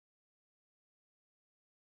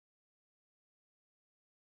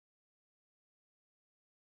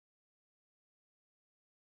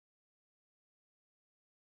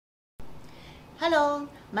Hello,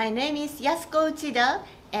 my name is Yasuko Uchida,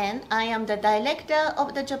 and I am the director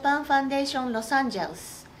of the Japan Foundation Los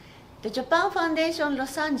Angeles. The Japan Foundation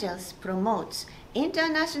Los Angeles promotes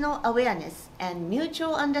international awareness and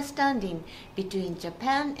mutual understanding between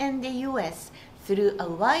Japan and the US through a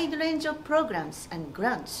wide range of programs and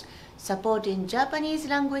grants supporting Japanese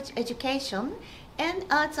language education and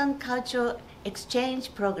arts and cultural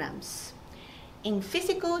exchange programs. In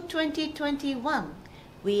fiscal 2021,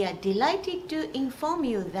 we are delighted to inform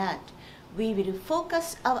you that we will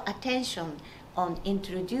focus our attention on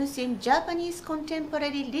introducing Japanese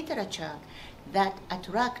contemporary literature that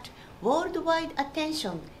attract worldwide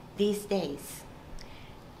attention these days.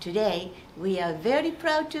 Today, we are very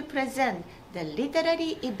proud to present the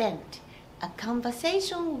literary event, A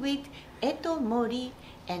Conversation with Eto Mori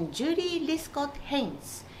and Julie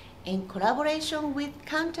Lythcott-Haims, in collaboration with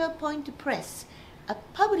Counterpoint Press, a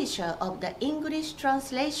publisher of the English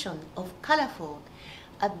translation of Colorful,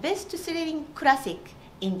 a best-selling classic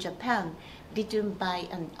in Japan written by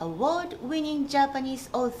an award-winning Japanese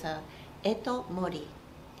author, Eto Mori.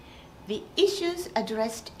 The issues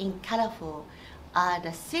addressed in Colorful are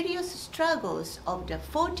the serious struggles of the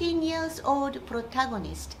 14-year-old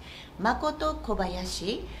protagonist, Makoto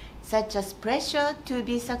Kobayashi, such as pressure to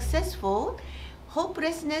be successful,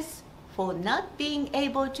 hopelessness for not being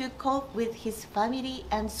able to cope with his family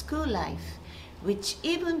and school life, which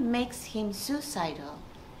even makes him suicidal.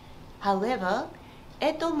 However,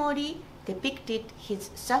 Eto Mori depicted his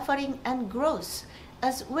suffering and growth,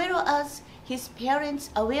 as well as his parents'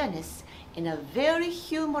 awareness, in a very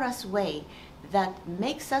humorous way that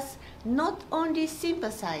makes us not only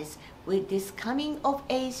sympathize with this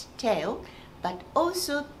coming-of-age tale, but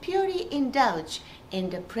also purely indulge in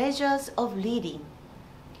the pleasures of reading.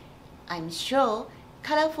 I'm sure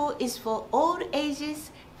Colorful is for all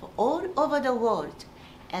ages, for all over the world,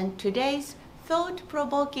 and today's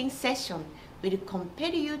thought-provoking session will compel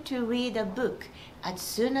you to read the book as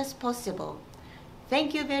soon as possible.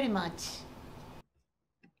 Thank you very much.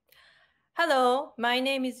 Hello, my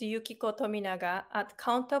name is Yukiko Tominaga at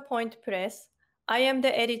Counterpoint Press. I am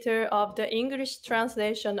the editor of the English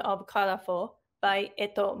translation of Colorful by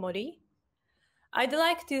Eto Mori. I'd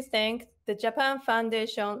like to thank the Japan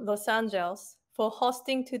Foundation Los Angeles for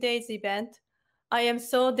hosting today's event. I am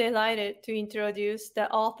so delighted to introduce the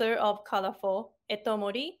author of Colorful, Eto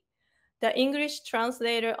Mori, the English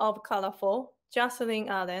translator of Colorful, Jocelyne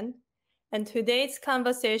Allen, and today's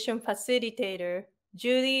conversation facilitator,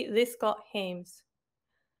 Julie Lythcott-Haims.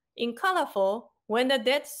 In Colorful, when the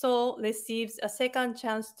dead soul receives a second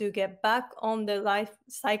chance to get back on the life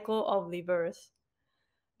cycle of rebirth,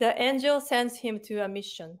 the angel sends him to a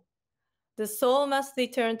mission. The soul must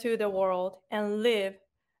return to the world and live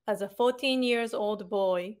as a 14-year-old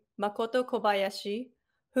boy, Makoto Kobayashi,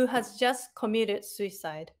 who has just committed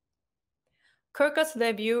suicide. Kirkus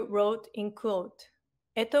Review wrote in quote,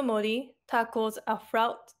 Eto Mori tackles a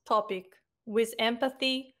fraught topic with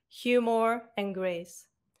empathy, humor, and grace.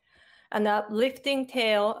 An uplifting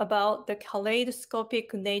tale about the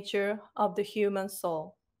kaleidoscopic nature of the human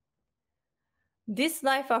soul. This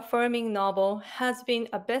life-affirming novel has been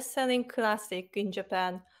a best-selling classic in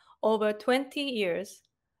Japan over 20 years.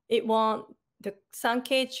 It won the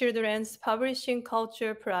Sankei Children's Publishing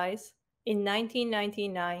Culture Prize in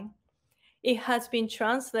 1999. It has been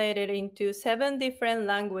translated into 7 different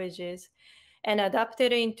languages and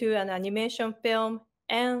adapted into an animation film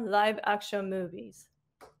and live-action movies.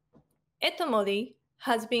 Eto Mori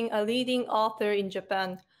has been a leading author in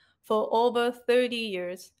Japan for over 30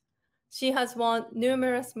 years. She has won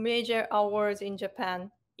numerous major awards in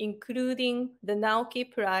Japan, including the Naoki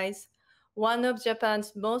Prize, one of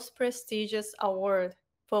Japan's most prestigious awards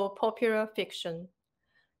for popular fiction.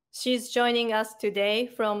 She's joining us today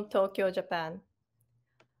from Tokyo, Japan.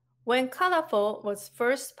 When Colorful was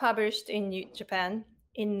first published in Japan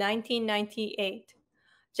in 1998,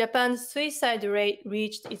 Japan's suicide rate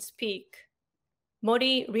reached its peak.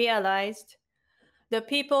 Mori realized the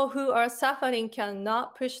people who are suffering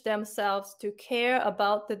cannot push themselves to care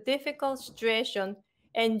about the difficult situation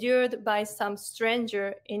endured by some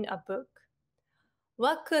stranger in a book.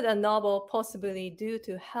 What could a novel possibly do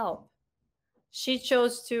to help? She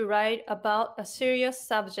chose to write about a serious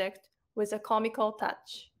subject with a comical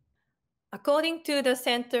touch. According to the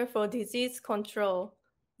Center for Disease Control,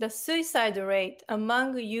 the suicide rate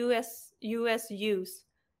among US youth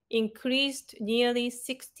increased nearly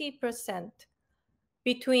 60%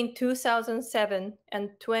 between 2007 and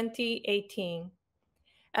 2018,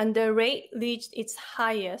 and the rate reached its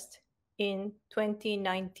highest in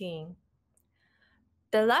 2019.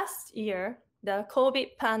 The last year, the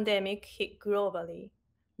COVID pandemic hit globally.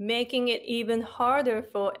 making it even harder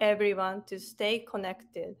for everyone to stay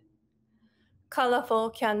connected. Colorful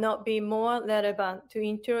cannot be more relevant to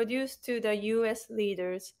introduce to the US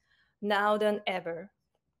leaders now than ever.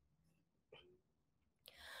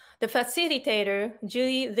 The facilitator,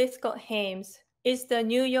 Julie Lythcott-Haims, is the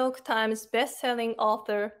New York Times bestselling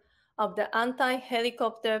author of the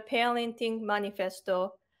Anti-Helicopter Parenting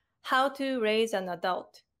Manifesto, How to Raise an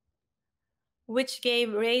Adult, which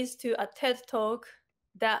gave rise to a TED Talk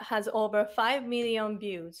that has over 5 million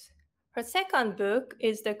views. Her second book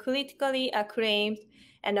is the critically acclaimed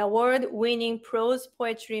and award-winning prose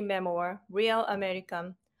poetry memoir, Real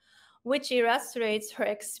American, which illustrates her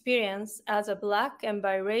experience as a Black and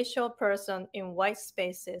biracial person in white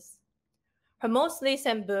spaces. Her most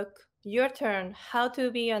recent book, Your Turn, How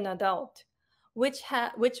to Be an Adult, which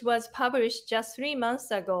was published just 3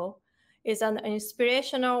 months ago, is an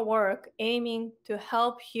inspirational work aiming to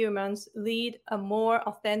help humans lead a more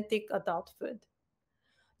authentic adulthood.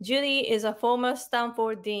 Julie is a former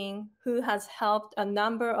Stanford dean who has helped a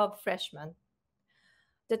number of freshmen.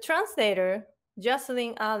 The translator,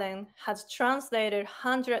 Jocelyne Allen, has translated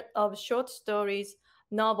hundreds of short stories,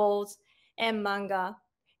 novels, and manga,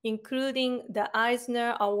 including the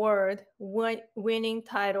Eisner Award-winning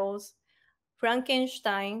titles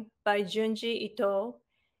Frankenstein by Junji Ito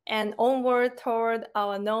and Onward Toward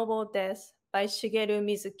Our Noble Death by Shigeru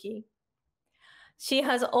Mizuki. She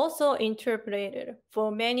has also interpreted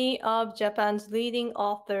for many of Japan's leading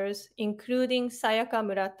authors, including Sayaka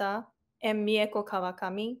Murata and Mieko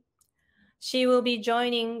Kawakami. She will be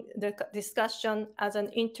joining the discussion as an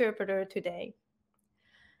interpreter today.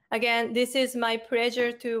 Again, this is my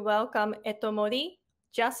pleasure to welcome Eto Mori,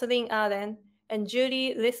 Jocelyne Allen, and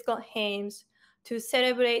Julie Lythcott-Haims to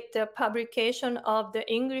celebrate the publication of the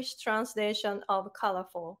English translation of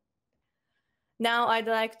Colorful. Now I'd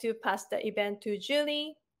like to pass the event to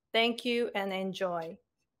Julie. Thank you and enjoy.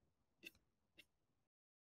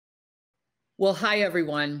 Well, hi,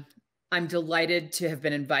 everyone. I'm delighted to have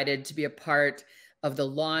been invited to be a part of the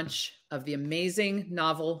launch of the amazing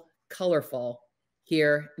novel Colorful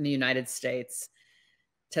here in the United States.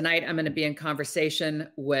 Tonight, I'm going to be in conversation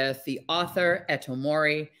with the author, Eto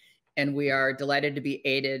Mori, and we are delighted to be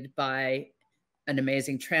aided by an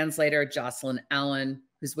amazing translator, Jocelyne Allen,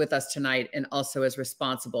 who's with us tonight and also is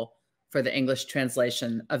responsible for the English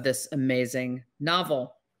translation of this amazing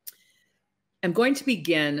novel. I'm going to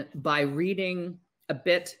begin by reading a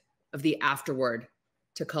bit of the afterword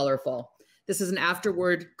to Colorful. This is an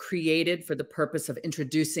afterword created for the purpose of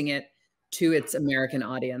introducing it to its American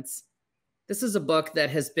audience. This is a book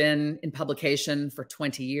that has been in publication for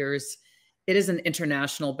 20 years. It is an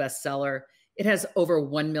international bestseller. It has over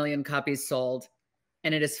 1 million copies sold,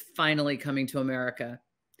 and it is finally coming to America.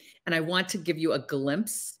 And I want to give you a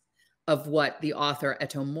glimpse of what the author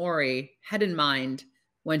Eto Mori had in mind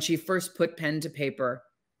when she first put pen to paper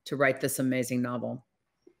to write this amazing novel.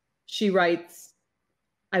 She writes,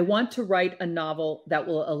 "I want to write a novel that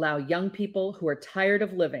will allow young people who are tired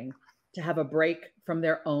of living to have a break from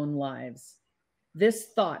their own lives. This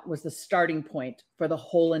thought was the starting point for the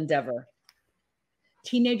whole endeavor.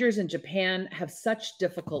 Teenagers in Japan have such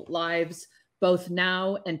difficult lives, both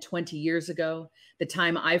now and 20 years ago, the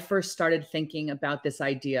time I first started thinking about this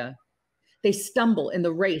idea. They stumble in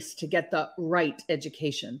the race to get the right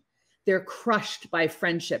education. They're crushed by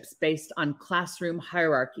friendships based on classroom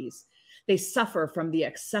hierarchies. They suffer from the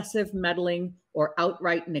excessive meddling or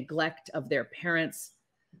outright neglect of their parents.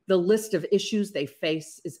 The list of issues they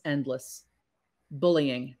face is endless.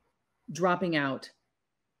 Bullying, dropping out,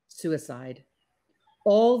 suicide.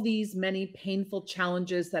 All these many painful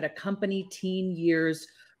challenges that accompany teen years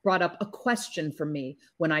brought up a question for me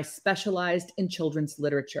when I specialized in children's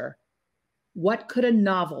literature. What could a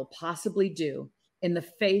novel possibly do in the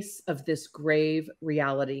face of this grave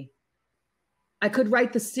reality? I could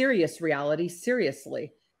write the serious reality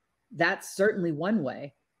seriously. That's certainly one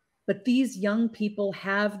way. But these young people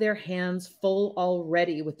have their hands full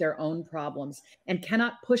already with their own problems and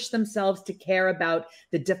cannot push themselves to care about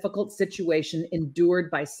the difficult situation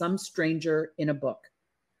endured by some stranger in a book.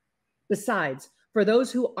 Besides, for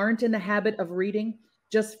those who aren't in the habit of reading,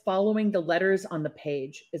 just following the letters on the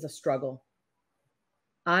page is a struggle.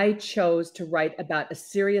 I chose to write about a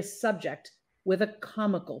serious subject with a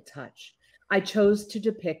comical touch. I chose to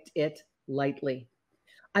depict it lightly.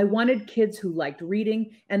 I wanted kids who liked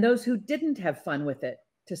reading and those who didn't have fun with it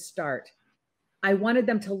to start. I wanted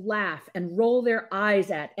them to laugh and roll their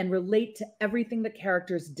eyes at and relate to everything the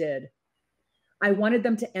characters did. I wanted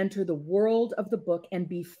them to enter the world of the book and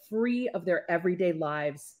be free of their everyday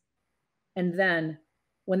lives. And then,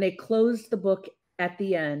 when they closed the book at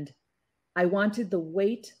the end, I wanted the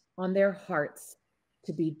weight on their hearts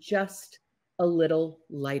to be just a little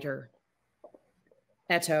lighter.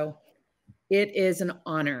 Eto, it is an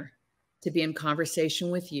honor to be in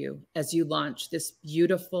conversation with you as you launch this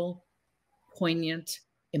beautiful, poignant,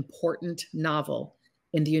 important novel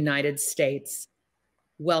in the United States.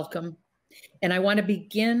 Welcome. And I want to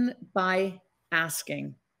begin by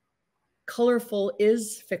asking, Colorful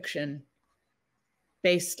is fiction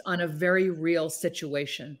based on a very real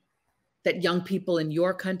situation that young people in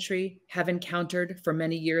your country have encountered for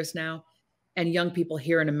many years now, and young people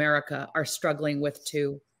here in America are struggling with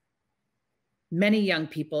too. Many young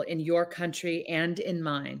people in your country and in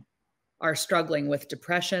mine are struggling with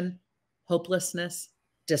depression, hopelessness,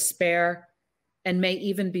 despair, and may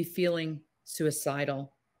even be feeling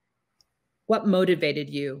suicidal. What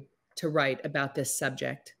motivated you to write about this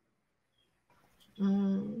subject?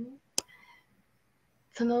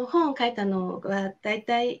 その本を書いたのはだい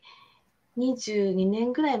たい22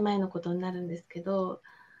年ぐらい前のことになるんですけど、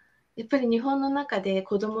やっぱり日本の中で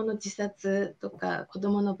子どもの自殺とか子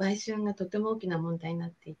どもの売春がとても大きな問題にな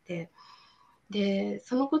っていて、で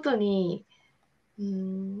そのことに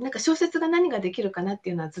なんか小説が何ができるかなって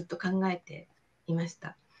いうのはずっと考えていまし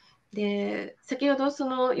た。で先ほど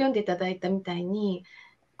読んでいただいたみたいに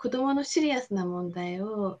子どものシリアスな問題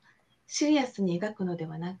をシリアスに描くので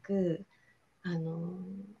はなく、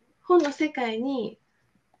本の世界に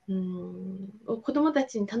子どもた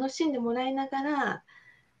ちに楽しんでもらいながら、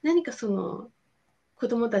何か子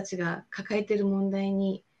どもたちが抱えている問題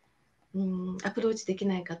にアプローチでき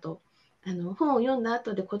ないかと、本を読んだ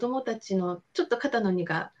後で子どもたちのちょっと肩の荷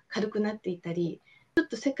が軽くなっていたり、ちょっ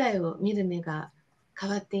と世界を見る目が変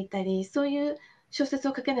わっていたり、そういう小説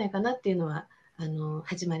を書けないかなっていうのは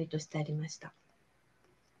始まりとしてありました。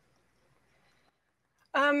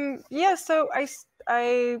Yeah, so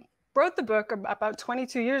I wrote the book about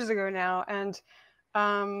 22 years ago now, and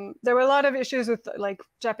there were a lot of issues with like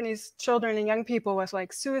Japanese children and young people with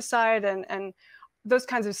like suicide and those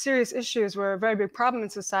kinds of serious issues were a very big problem in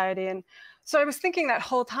society. And so I was thinking that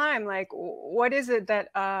whole time, like, what is it that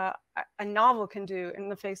a novel can do in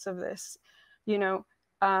the face of this? You know,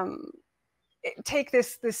 take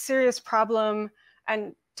this serious problem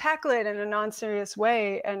and tackle it in a non-serious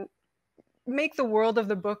way and make the world of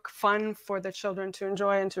the book fun for the children to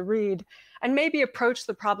enjoy and to read, and maybe approach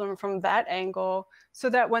the problem from that angle so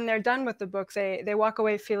that when they're done with the book, they walk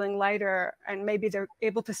away feeling lighter and maybe they're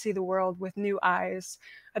able to see the world with new eyes.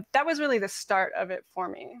 That was really the start of it for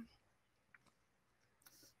me.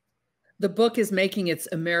 The book is making its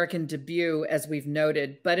American debut, as we've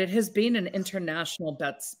noted, but it has been an international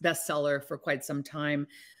bestseller for quite some time.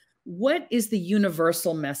 What is the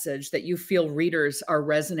universal message that you feel readers are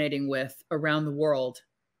resonating with around the world?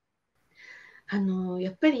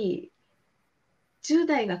 やっぱり10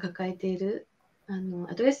代が抱えている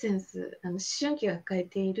アドレセンス、思春期が抱え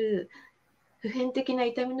ている普遍的な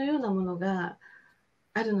痛みのようなものが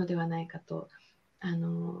あるのではないかと。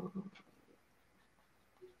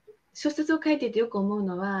小説を書いていてよく思う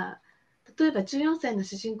のは、例えば14歳の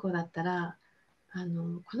主人公だったら、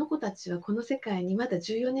この子たちはこの世界にまだ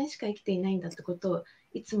14年しか生きていないんだってことを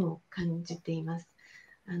いつも感じています。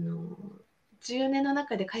14年の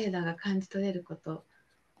中で彼らが感じ取れること、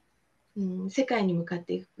世界に向かっ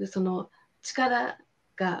ていくその力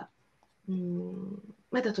が、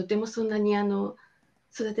まだとてもそんなに育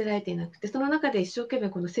てられていなくて、その中で一生懸命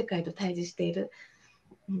この世界と対峙している、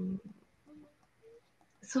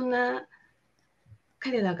そんな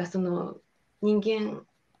彼らがその人間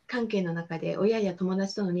関係の中で親や友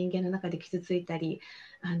達との人間の中で傷ついたり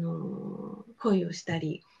恋をした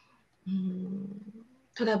り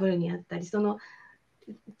トラブルにあったり、その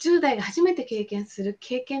10代が初めて経験する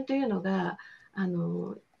経験というのがや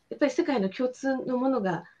っぱり世界の共通のもの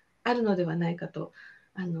があるのではないかと。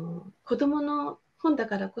子どもの本だ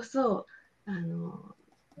からこそ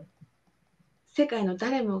世界の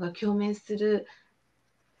誰もが共鳴する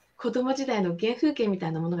子供時代の原風景みた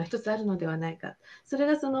いなものが一つあるのではないか、それ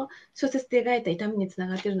がその小説で描いた痛みにつな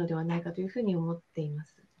がっているのではないかというふうに思っていま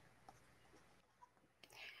す。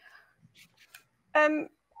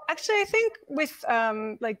Actually, I think with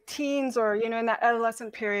like teens or in that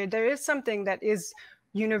adolescent period, there is something that is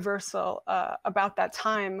universal about that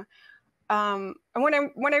time. And when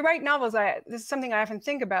I write novels, this is something I often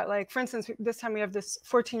think about. Like, for instance, this time we have this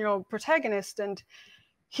 14-year-old protagonist, and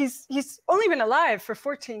he's only been alive for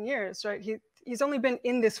 14 years, right? He's only been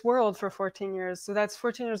in this world for 14 years. So that's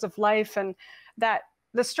 14 years of life, and that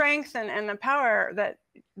the strength and the power that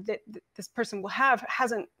this person will have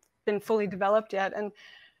hasn't been fully developed yet. And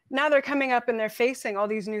now they're coming up and they're facing all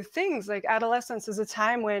these new things. Like adolescence is a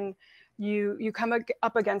time when you come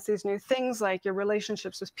up against these new things, like your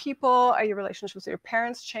relationships with people, your relationships with your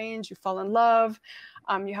parents change, you fall in love,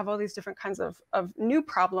 you have all these different kinds of new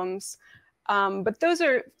problems. But those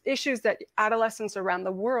are issues that adolescents around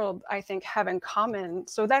the world, I think, have in common.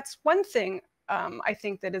 So that's one thing I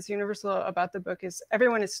think that is universal about the book, is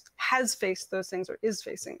everyone has faced those things or is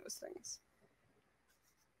facing those things.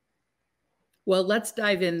 Well, let's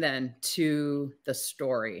dive in then to the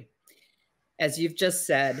story. As you've just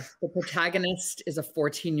said, the protagonist is a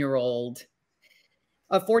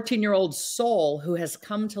 14-year-old soul who has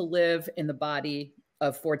come to live in the body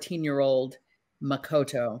of 14-year-old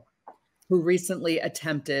Makoto, who recently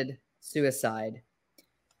attempted suicide.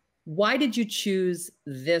 Why did you choose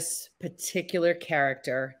this particular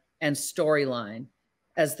character and storyline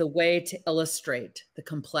as the way to illustrate the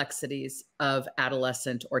complexities of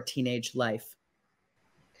adolescent or teenage life?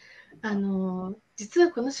 実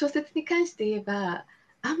はこの小説に関して言えば、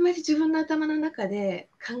あんまり自分の頭の中で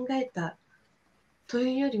考えたと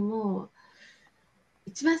いうよりも、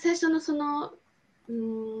一番最初のその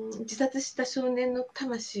自殺した少年の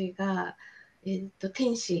魂が、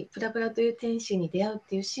天使、プラプラという天使に出会うっ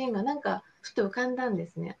ていうシーンがなんかふと浮かんだんで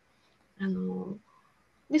すね。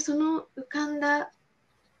で、その浮かんだ、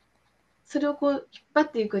それをこう引っ張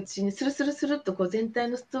っていくうちにスルスルスルっとこう全体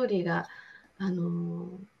のストーリーが、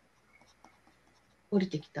降り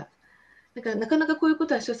てきた。だからなかなかこういうこ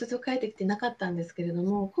とは小説を書いてきてなかったんですけれど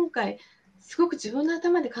も、今回すごく自分の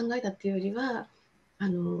頭で考えたっていうよりはス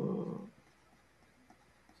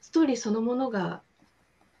トーリーそのものが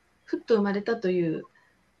ふっと生まれたという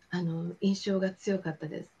印象が強かった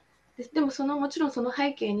です。でももちろんその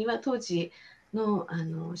背景には当時の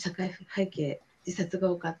社会背景、自殺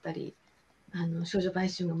が多かったり少女売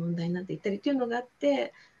春が問題になっていったりというのがあっ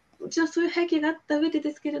て、もちろんそういう背景があった上で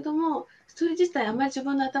ですけれども、ストーリー自体あまり自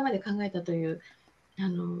分の頭で考えたという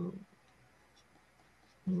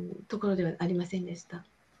ところではありませんでした。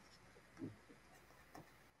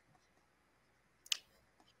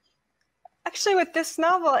Actually, with this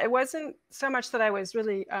novel, it wasn't so much that I was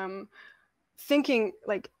really thinking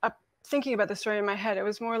about the story in my head. It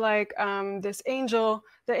was more like the angel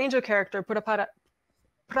character, Purapura,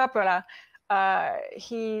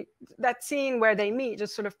 that scene where they meet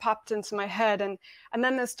just sort of popped into my head, and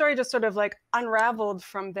then the story just sort of like unraveled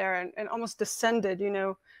from there and almost descended. You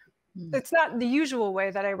know, it's not the usual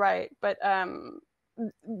way that I write, but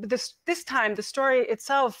this time the story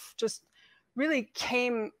itself just really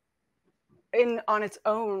came in on its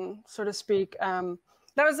own, so to speak. That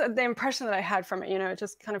was the impression that I had from it. You know, it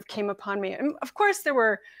just kind of came upon me. And of course, there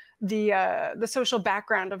were the social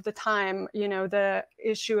background of the time. You know, the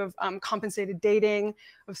issue of compensated dating,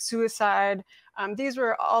 of suicide. These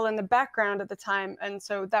were all in the background at the time, and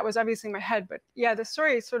so that was obviously in my head. But yeah, the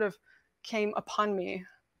story sort of came upon me.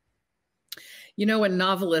 You know, when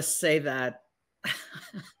novelists say that, it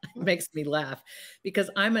makes me laugh because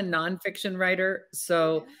I'm a nonfiction writer,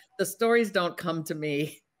 so the stories don't come to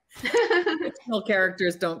me. Fictional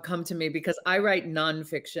characters don't come to me because I write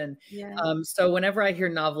nonfiction. Yeah. So whenever I hear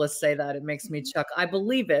novelists say that, it makes me chuckle. I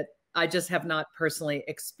believe it. I just have not personally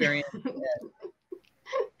experienced it.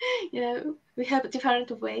 Yeah, we have a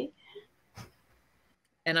different way.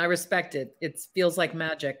 And I respect it. It feels like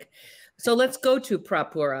magic. So let's go to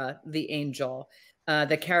Prapura, the angel,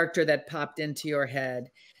 the character that popped into your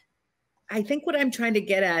head. I think what I'm trying to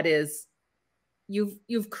get at is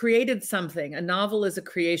you've created something. A novel is a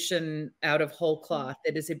creation out of whole cloth.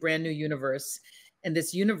 It is a brand new universe. And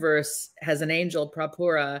this universe has an angel,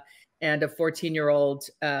 Prapura, and a 14-year-old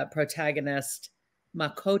protagonist,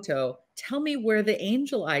 Makoto. Tell me where the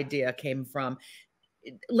angel idea came from.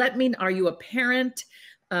 Are you a parent?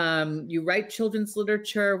 You write children's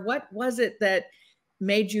literature. What was it that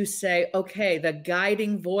made you say, okay, the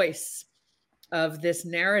guiding voice of this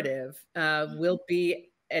narrative will be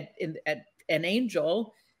an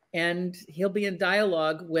angel, and he'll be in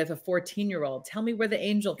dialogue with a 14-year-old. Tell me where the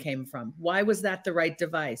angel came from. Why was that the right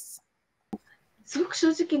device? すごく正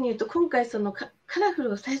直に言うと、今回そのカラフ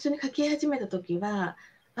ルを最初に書き始めた時は、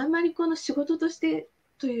あんまりこの仕事として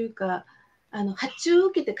というか、発注を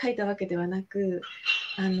受けて書いたわけではなく、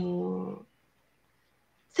最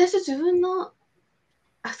初自分の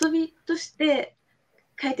遊びとして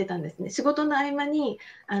書いてたんですね。仕事の合間に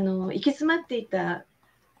行き詰まっていた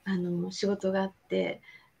仕事があって、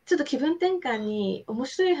ちょっと気分転換に面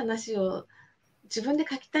白い話を自分で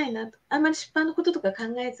書きたいなと、あんまり出版のこととか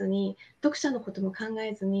考えずに、読者のことも考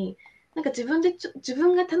えずに、なんか自分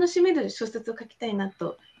が楽しめる小説を書きたいな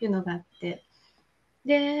というのがあって、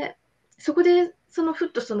でそこでふっ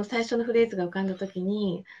とその最初のフレーズが浮かんだ時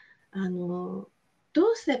に、ど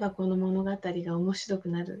うすればこの物語が面白く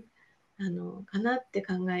なる、かなって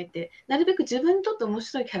考えて、なるべく自分にとって面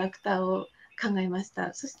白いキャラクターを考えまし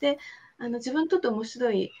た。そして自分にとって面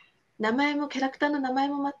白い名前も、キャラクターの名前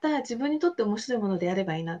もまた自分にとって面白いものであれ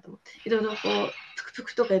ばいいなと思って、いろいろこうプクプ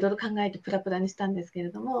クとかいろいろ考えてプラプラにしたんですけれ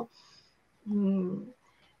ども、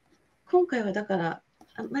今回はだから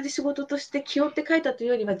あんまり仕事として気負って書いたという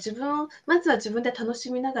よりは、まずは自分で楽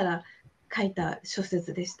しみながら書いた小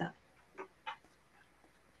説でした。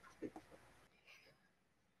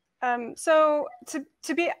So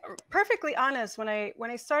to be perfectly honest, when I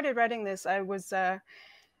started writing this, I was a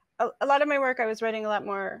lot of my work, I was writing a lot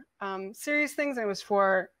more serious things. It was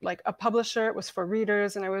for like a publisher, it was for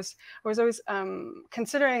readers, and I was always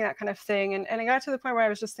considering that kind of thing. And I got to the point where I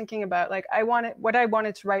was just thinking about like what I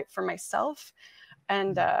wanted to write for myself,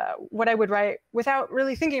 and what I would write without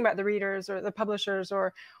really thinking about the readers or the publishers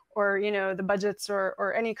or the budgets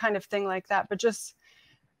or any kind of thing like that. But just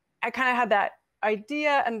I kind of had that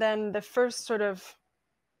idea, and then the first sort of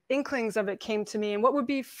inklings of it came to me, and what would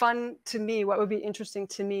be fun to me, what would be interesting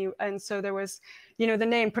to me. And so there was, the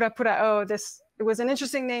name Pura Pura. Oh, it was an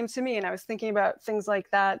interesting name to me, and I was thinking about things like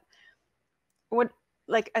that. What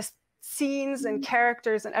scenes and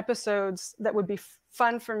characters and episodes that would be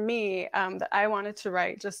fun for me, that I wanted to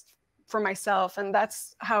write just for myself, and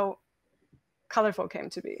that's how Colorful came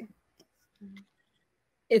to be.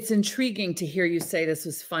 It's intriguing to hear you say this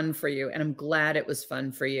was fun for you, and I'm glad it was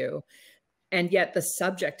fun for you. And yet the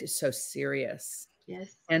subject is so serious.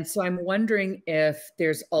 Yes. And so I'm wondering if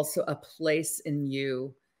there's also a place in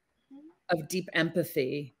you of deep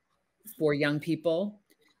empathy for young people,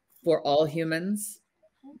 for all humans.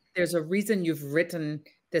 There's a reason you've written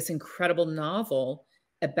this incredible novel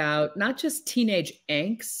about not just teenage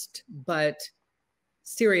angst, but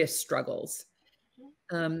serious struggles.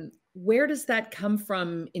 Where does that come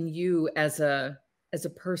from in you as a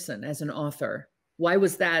person, as an author? Why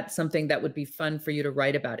was that something that would be fun for you to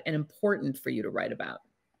write about and important for you to write about?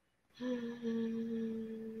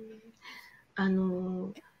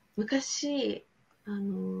 昔オ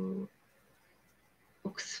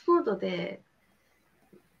ックスフォードで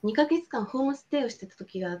2ヶ月間ホームステイをしてた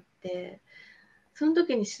時があって、その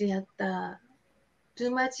時に知り合ったル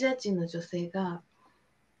ームアジア人の女性が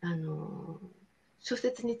小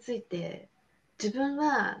説について、自分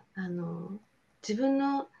は自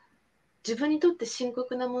分にとって深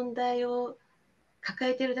刻な問題を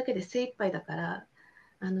抱えているだけで精一杯だから、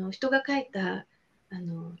人が書いた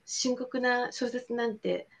深刻な小説なん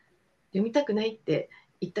て読みたくないって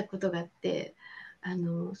言ったことがあって、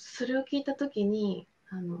それを聞いた時に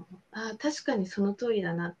確かにその通り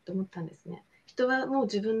だなと思ったんですね。人はもう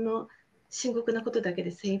自分の深刻なことだけ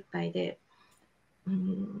で精一杯で、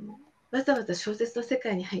わざわざ小説の世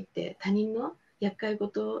界に入って他人の厄介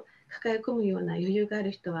事を抱え込むような余裕があ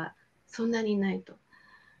る人はそんなにいないと。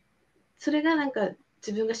それがなんか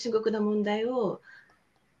自分が深刻な問題を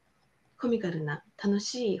コミカルな楽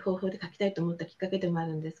しい方法で書きたいと思ったきっかけでもあ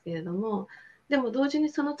るんですけれども、でも同時に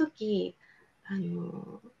その時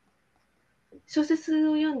小説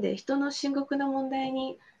を読んで人の深刻な問題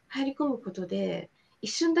に入り込むことで、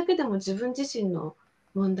一瞬だけでも自分自身の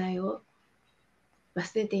問題を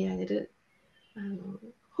忘れていられる。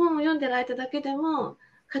本を読んでる間だけでも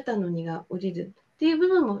肩の荷が下りるっていう部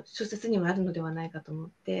分も小説にはあるのではないかと思っ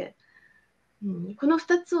て、この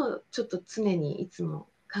2つをちょっと常にいつも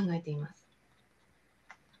考えています。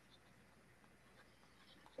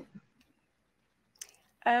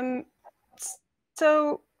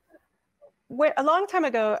So a long time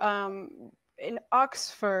ago, in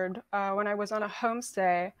Oxford, when I was on a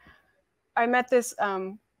homestay, I met this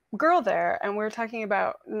girl there, and we were talking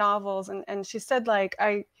about novels, and she said, like,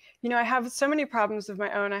 I have so many problems of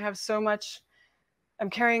my own. I'm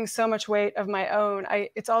carrying so much weight of my own.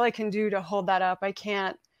 It's all I can do to hold that up. I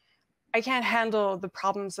can't handle the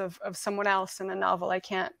problems of someone else in a novel.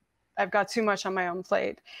 I've got too much on my own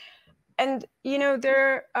plate. And,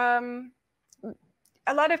 there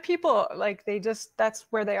a lot of people, like, that's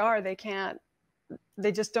where they are.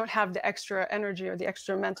 They just don't have the extra energy or the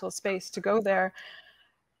extra mental space to go there.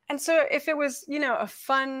 And so if it was, a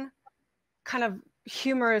fun kind of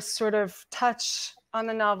humorous sort of touch on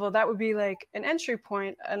the novel, that would be like an entry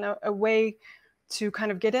point and a way to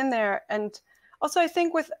kind of get in there. And also I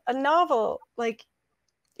think with a novel, like,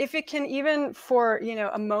 if it can even for,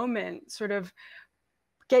 a moment sort of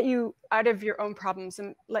get you out of your own problems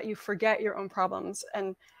and let you forget your own problems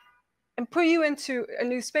and put you into a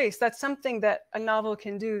new space, that's something that a novel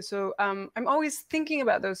can do. So I'm always thinking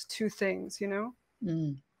about those two things,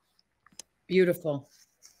 Beautiful.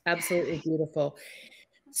 Absolutely beautiful.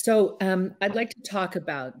 So I'd like to talk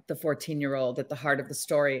about the 14-year-old at the heart of the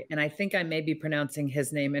story, and I think I may be pronouncing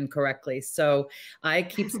his name incorrectly. So I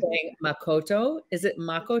keep saying Makoto. Is it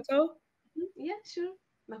Makoto? Yeah, sure.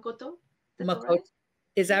 Makoto. That's Makoto. all right.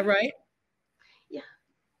 Is that right? Yeah.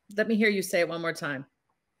 Let me hear you say it one more time.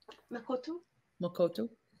 Makoto. Makoto.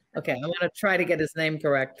 Okay, I want to try to get his name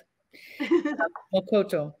correct.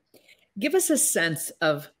 Makoto. Give us a sense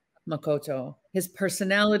of Makoto, his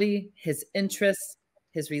personality, his interests,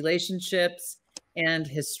 his relationships, and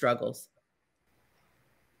his struggles.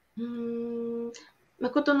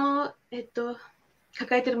 誠の、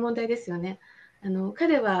抱えている問題ですよね。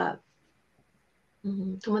彼は、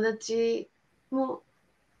友達も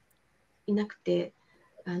いなくて、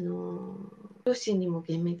両親にも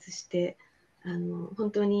幻滅して、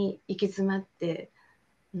本当に行き詰まって、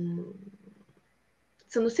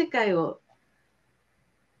その世界を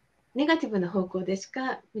ネガティブな方向でし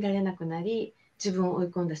か見られなくなり、自分を追い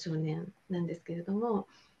込んだ少年なんですけれども、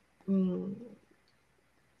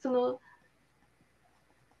その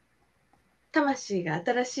魂が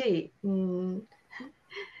新しい、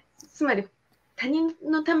つまり他人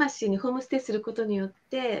の魂にホームステイすることによっ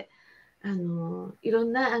ていろ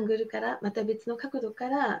んなアングルからまた別の角度か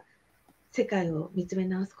ら世界を見つめ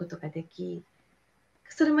直すことができ、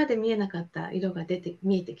それまで見えなかった色が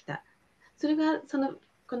見えてきた。それが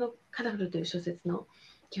この「カラフル」という小説の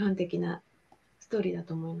基本的なストーリーだ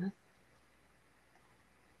と思います。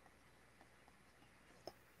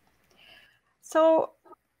So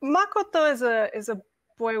Makoto is a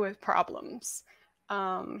boy with problems.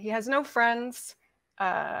 He has no friends.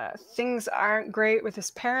 Things aren't great with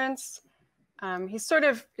his parents. He's sort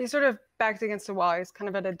of backed against the wall. He's kind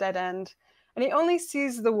of at a dead end, and he only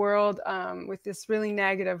sees the world with this really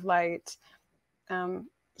negative light.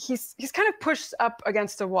 He's kind of pushed up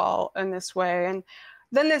against a wall in this way, and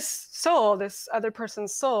then this soul, this other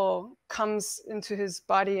person's soul, comes into his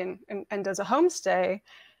body and does a homestay.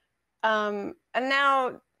 And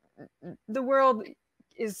now the world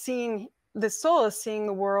is seeing, the soul is seeing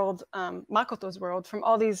the world, Makoto's world, from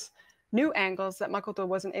all these new angles that Makoto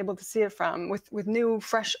wasn't able to see it from, with new,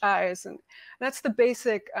 fresh eyes. And that's the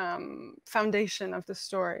basic foundation of the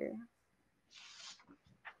story.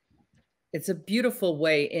 It's a beautiful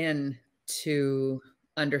way in to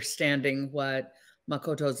understanding what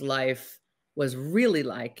Makoto's life was really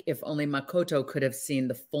like if only Makoto could have seen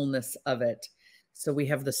the fullness of it. So we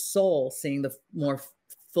have the soul seeing the more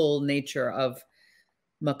full nature of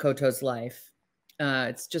Makoto's life.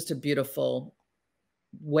 It's just a beautiful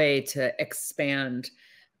way to expand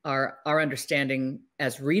our understanding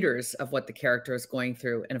as readers of what the character is going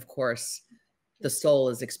through. And of course, the soul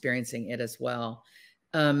is experiencing it as well.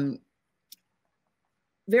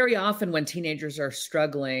 Very often when teenagers are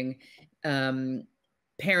struggling,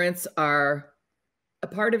 parents are a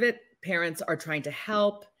part of it. Parents are trying to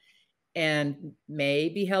help and may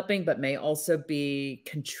be helping, but may also be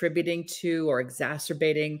contributing to or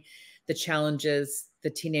exacerbating the challenges the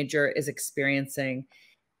teenager is experiencing.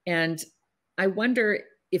 And I wonder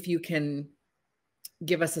if you can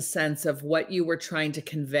give us a sense of what you were trying to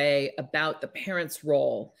convey about the parents'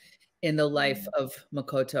 role in the life of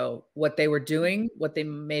Makoto, what they were doing, what they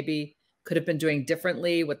maybe could have been doing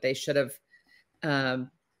differently, what they should have,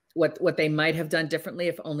 what they might have done differently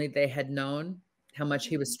if only they had known how much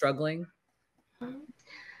he was struggling.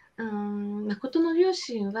 誠の両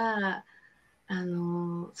親は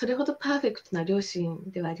それほどパーフェクトな両親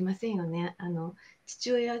ではありませんよね。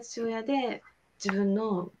父親は父親で自分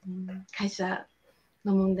の会社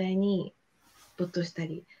の問題に没頭した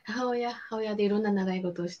り、母親は母親でいろんな習い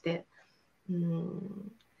事をして、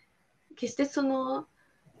決してその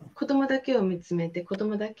子供だけを見つめて子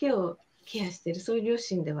供だけをケアしているそういう両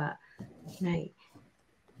親ではない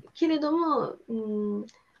けれども、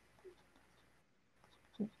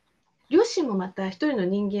両親もまた一人の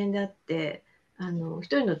人間であって一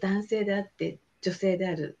人の男性であって女性で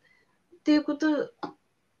あるっていうこと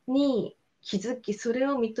に気づき、それ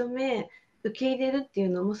を認め受け入れるっていう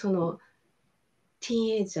のもそのティーン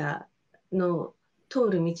エイジャーの通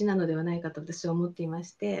る道なのではないかと私は思っていま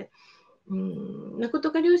して、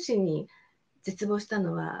誠が両親に絶望した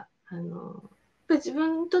のはやっぱり自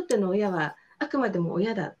分にとっての親はあくまでも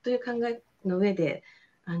親だという考えの上で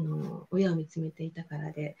親を見つめていたか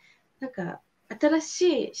らで、なんか新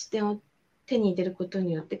しい視点を手に入れること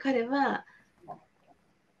によって彼は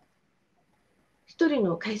一人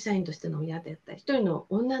の会社員としての親であったり一人の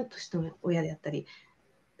女としての親であったり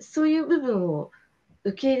そういう部分を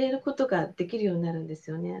受け入れることができるようになるんです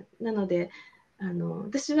よね。なので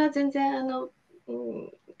私は全然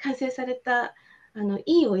完成された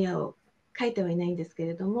いい親を書いてはいないんですけ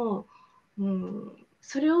れども、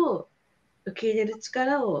それを受け入れる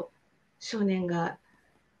力を少年が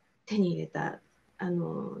手に入れた、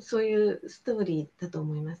そういうストーリーだと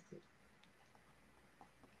思います。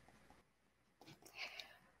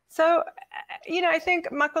So, I think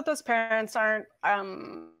Makoto's parents aren't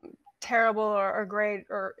terrible or great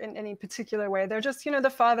or in any particular way. They're just, the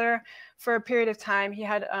father, for a period of time, he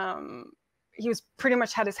was pretty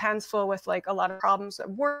much had his hands full with like a lot of problems at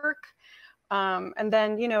work. And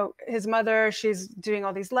then, his mother, she's doing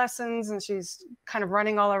all these lessons and she's kind of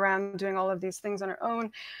running all around doing all of these things on her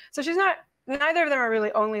own. So neither of them are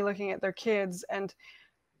really only looking at their kids. And,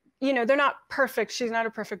 they're not perfect. She's not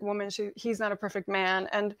a perfect woman. He's not a perfect man.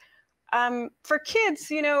 And for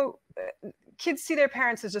kids, kids see their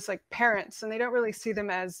parents as just like parents, and they don't really see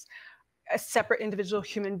them as separate individual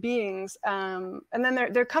human beings. And then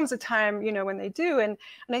there comes a time, when they do. And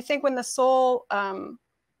I think when the soul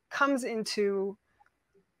comes into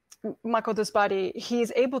Makoto's body,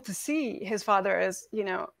 he's able to see his father as,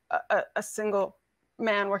 a single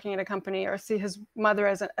man working at a company, or see his mother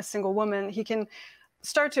as a single woman. He can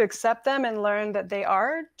start to accept them and learn that they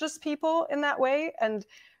are just people in that way. And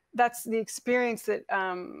that's the experience that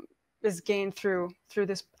is gained through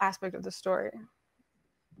this aspect of the story.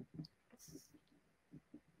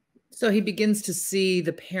 So he begins to see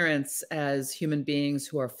the parents as human beings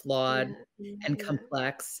who are flawed and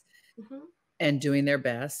complex and doing their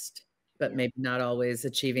best, but maybe not always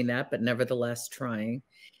achieving that, but nevertheless trying.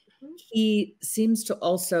 He seems to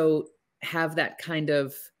also have that kind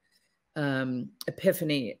of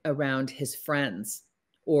epiphany around his friends,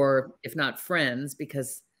 or if not friends,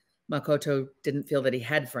 because Makoto didn't feel that he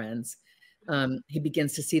had friends. He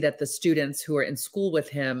begins to see that the students who are in school with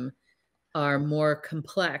him are more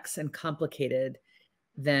complex and complicated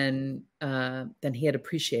than he had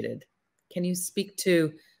appreciated. Can you speak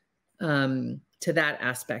to that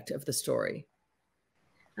aspect of the story?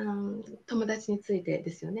 友達について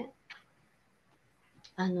ですよね。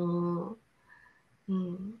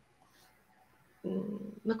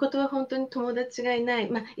誠は本当に友達がいな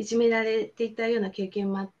い、いじめられていたような経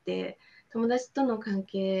験もあって、友達との関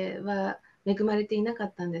係は恵まれていなか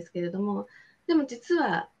ったんですけれども、でも実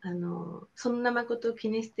はそんな誠を気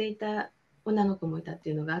にしていた女の子もいたって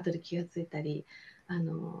いうのが後で気がついたり、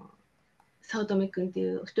早乙女くんって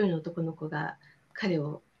いう一人の男の子が彼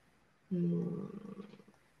を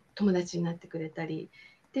友達になってくれたり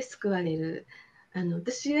で救われる。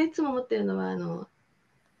私がいつも思ってるのは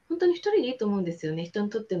本当に一人でいいと思うんですよね。人に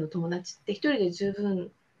とっての友達って一人で十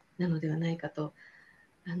分なのではないかと。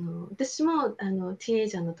私もティーンエイ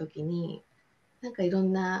ジャーの時になんかいろ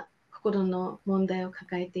んな心の問題を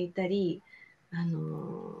抱えていたり、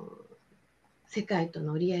世界と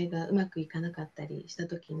の折り合いがうまくいかなかったりした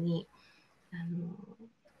時に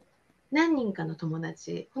何人かの友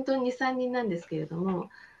達、本当に 2,3 人なんですけれども、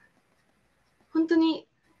本当に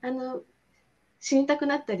死にたく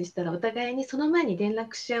なったりしたらお互いにその前に連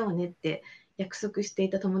絡し合おうねって約束してい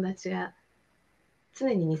た友達が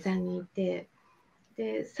常に 2,3 人いて、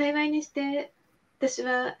で幸いにして私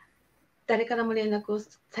は誰からも連絡を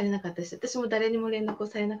されなかったし、私も誰にも連絡を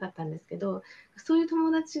されなかったんですけど、そういう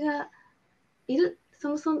友達がいる、そ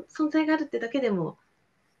の存在があるってだけでも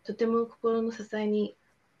とても心の支えに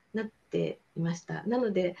なっていました。な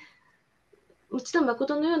のでもちろん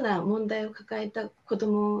誠のような問題を抱えた子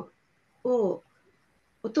供を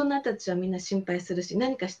大人たちはみんな心配するし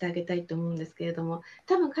何かしてあげたいと思うんですけれども、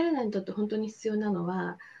多分彼らにとって本当に必要なの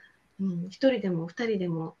は、1人でも2人で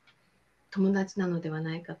も友達なのでは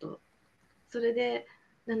ないかと。それで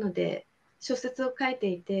なので小説を書いて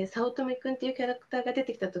いて早乙女くんっていうキャラクターが出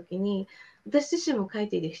てきた時に私自身も書い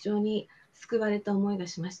ていて非常に救われた思いが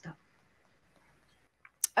しました。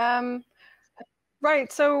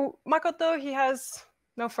Right. So Makoto, he has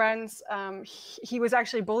no friends. He was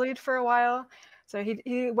actually bullied for a while. So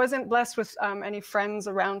he wasn't blessed with any friends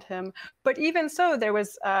around him. But even so, there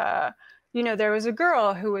was there was a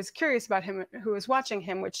girl who was curious about him, who was watching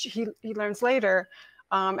him, which he learns later.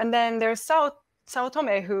 And then there's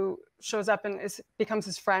Saotome, who shows up and becomes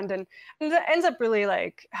his friend and ends up really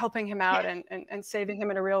like helping him out and saving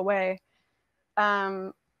him in a real way.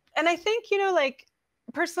 And I think, like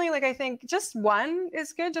personally, like I think just one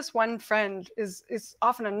is good. Just one friend is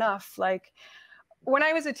often enough. Like when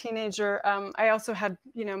I was a teenager, I also had,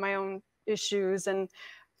 my own issues and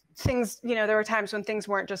things, there were times when things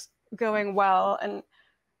weren't just going well. And,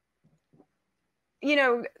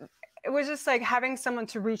 it was just like having someone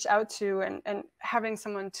to reach out to and having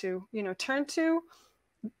someone to, turn to.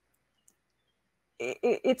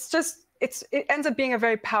 It ends up being a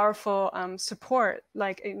very powerful support.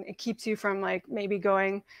 Like it keeps you from like maybe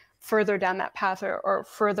going further down that path or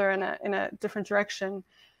further in a different direction.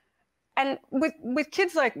 And with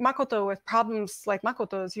kids like Makoto, with problems like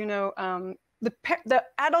Makoto's, you know, the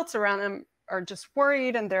adults around them are just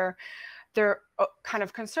worried, and they're kind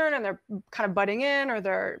of concerned, and they're kind of butting in, or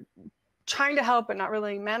they're trying to help but not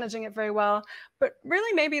really managing it very well. But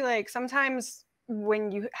really, maybe like sometimes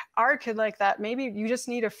when you are a kid like that, maybe you just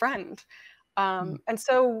need a friend. And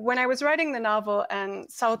so when I was writing the novel and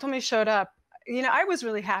Saotome showed up, you know, I was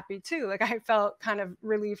really happy too. Like I felt kind of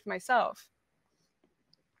relieved myself.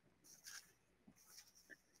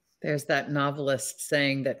 There's that novelist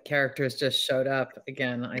saying that characters just showed up.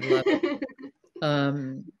 Again, I love it.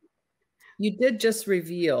 You did just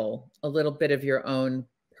reveal a little bit of your own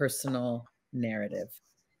personal narrative.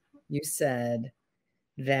 You said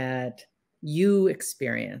that you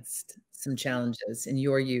experienced some challenges in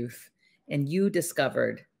your youth, and you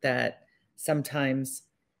discovered that sometimes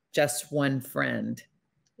just one friend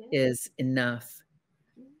is enough.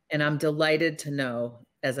 And I'm delighted to know,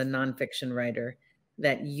 as a nonfiction writer,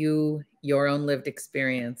 that your own lived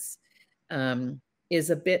experience is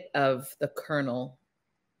a bit of the kernel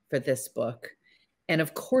for this book. And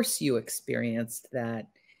of course you experienced that.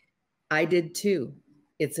 I did too.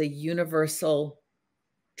 It's a universal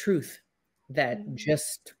truth that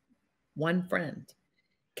just one friend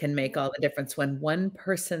can make all the difference. When one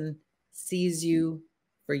person sees you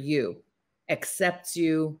for you, accepts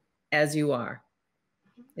you as you are,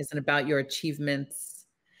 isn't about your achievements,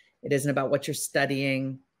 it isn't about what you're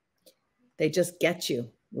studying. They just get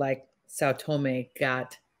you, like Saotome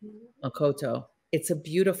got Makoto. It's a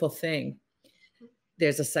beautiful thing.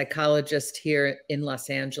 There's a psychologist here in Los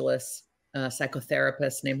Angeles, a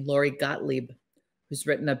psychotherapist named Lori Gottlieb, who's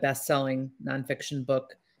written a best-selling nonfiction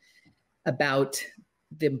book about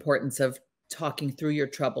the importance of talking through your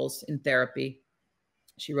troubles in therapy.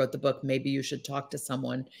 She wrote the book, Maybe You Should Talk to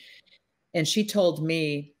Someone. And she told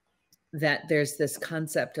me that there's this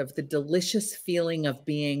concept of the delicious feeling of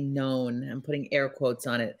being known. I'm putting air quotes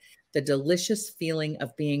on it. The delicious feeling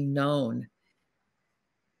of being known.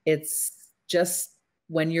 It's just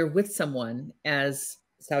when you're with someone, as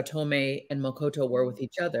Saotome and Makoto were with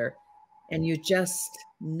each other, and you just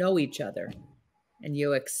know each other and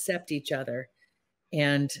you accept each other.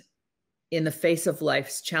 And in the face of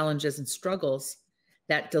life's challenges and struggles,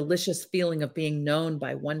 that delicious feeling of being known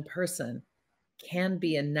by one person can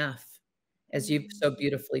be enough, as you've so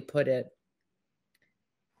beautifully put it.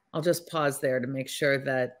 I'll just pause there to make sure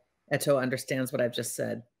that Eto understands what I've just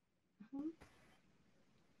said.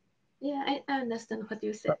 Yeah, I understand what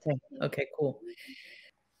you said. Okay, cool.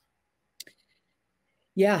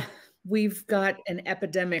 Yeah, we've got an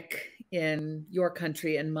epidemic in your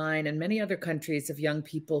country and mine and many other countries of young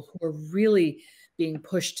people who are really being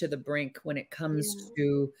pushed to the brink when it comes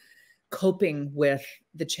to coping with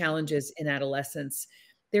the challenges in adolescence.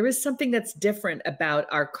 There is something that's different about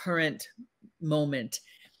our current moment.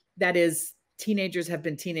 That is, teenagers have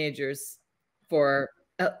been teenagers for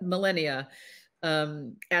millennia.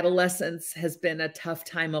 Adolescence has been a tough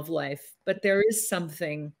time of life, but there is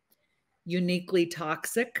something uniquely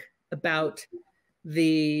toxic about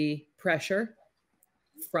the pressure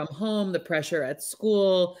from home, the pressure at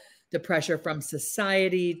school, the pressure from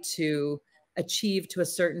society to achieve to a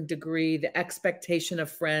certain degree, the expectation of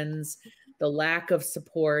friends, the lack of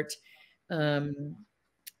support. And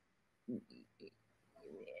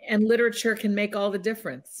literature can make all the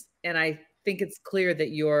difference. And I think it's clear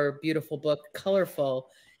that your beautiful book, Colorful,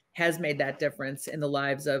 has made that difference in the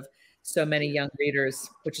lives of so many young readers,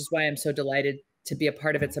 which is why I'm so delighted to be a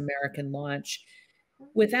part of its American launch.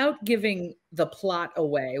 Without giving the plot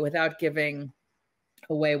away, without giving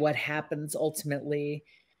away what happens ultimately,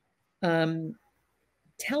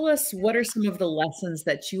 tell us, what are some of the lessons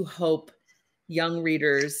that you hope young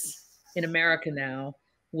readers in America now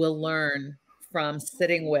will learn from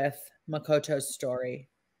sitting with Makoto's story?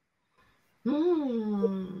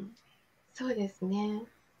 そうですね。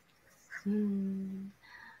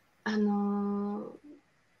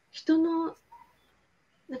人の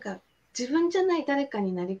なんか自分じゃない誰か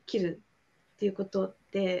になりきるっていうことっ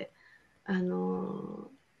て、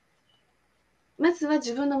まずは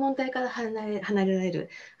自分の問題から離れられる。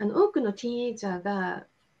多くのティーンエイジャーが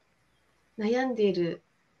悩んでいる、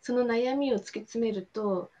その悩みを突き詰める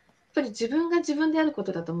と、やっぱり自分が自分であるこ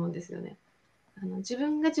とだと思うんですよね。自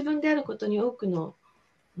分が自分であることに多くの、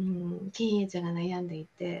ティーンエイジャーが悩んでい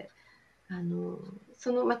て、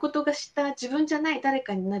その誠がした自分じゃない誰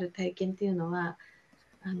かになる体験っていうのは、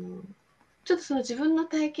ちょっとその自分の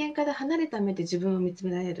体験から離れた目で自分を見つ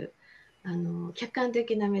められる、客観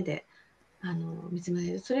的な目で見つめら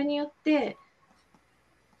れる。それによって、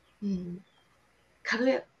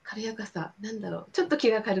軽やかさ、なんだろう、ちょっと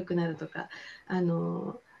気が軽くなるとか、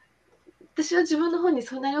私は自分の本に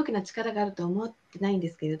そんなに大きな力があるとは思ってないんで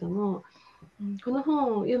すけれども、この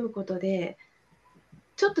本を読むことで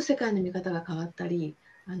ちょっと世界の見方が変わったり、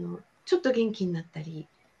ちょっと元気になったり、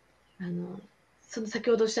その先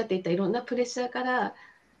ほどおっしゃっていたいろんなプレッシャーから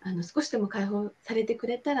少しでも解放されてく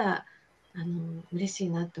れたら嬉しい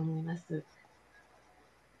なと思います。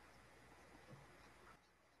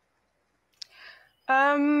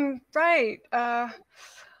Right.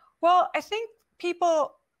 Well, I think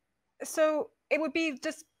people, so it would be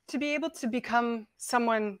just to be able to become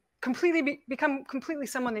someone become completely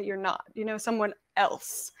someone that you're not, someone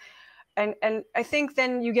else. And I think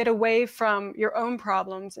then you get away from your own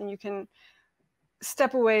problems and you can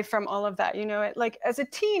step away from all of that. Like as a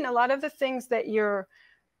teen, a lot of the things that you're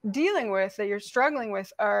dealing with, that you're struggling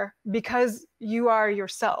with, are because you are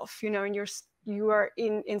yourself, and you are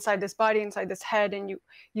inside this body, inside this head, and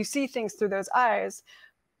you see things through those eyes.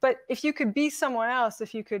 But if you could be someone else,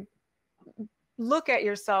 if you could look at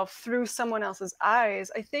yourself through someone else's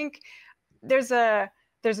eyes, I think there's a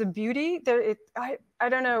beauty there. I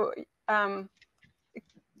don't know.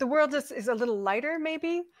 The world is a little lighter,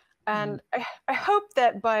 maybe. And I hope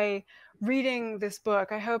that by reading this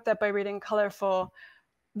book, I hope that by reading Colorful,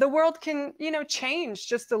 the world can, change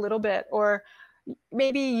just a little bit. Or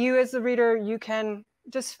maybe you as the reader, you can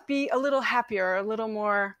just be a little happier, have a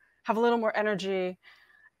little more energy,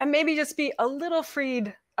 and maybe just be a little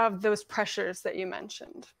freed of those pressures that you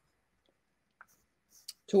mentioned.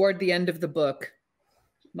 Toward the end of the book,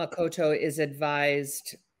 Makoto is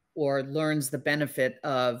advised or learns the benefit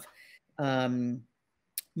of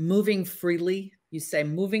moving freely. You say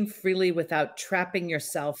moving freely without trapping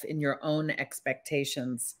yourself in your own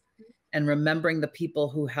expectations and remembering the people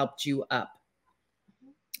who helped you up.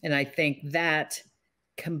 And I think that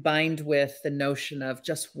combined with the notion of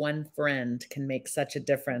just one friend can make such a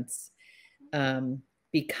difference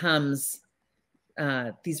becomes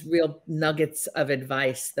these real nuggets of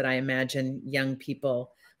advice that I imagine young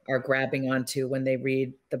people are grabbing onto when they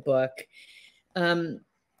read the book.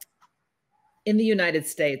 In the United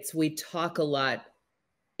States, we talk a lot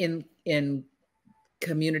in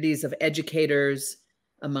communities of educators,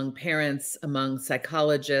 among parents, among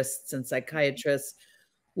psychologists and psychiatrists.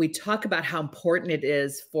 We talk about how important it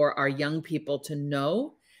is for our young people to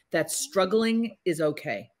know that struggling is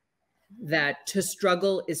okay, that to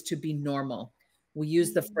struggle is to be normal. We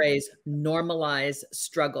use the phrase normalize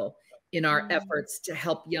struggle in our efforts to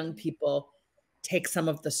help young people take some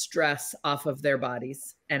of the stress off of their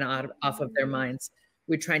bodies and off of their minds.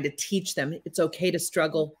 We're trying to teach them it's okay to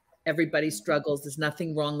struggle. Everybody struggles. There's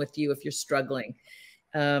nothing wrong with you if you're struggling.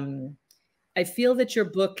 I feel that your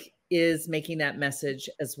book is making that message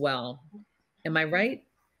as well. Am I right?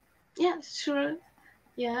 Yeah, sure.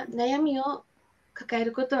 Yeah, 悩みを抱え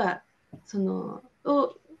ることは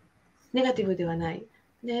ネガティブではない。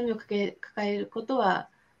悩みを抱えることは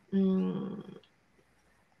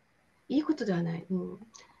いいことではない。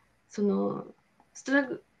ストラ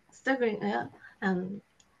グリング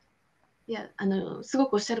いやすご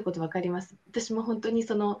くおっしゃること分かります。私も本当に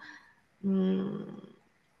自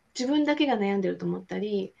分だけが悩んでると思った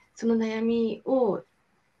り、その悩みを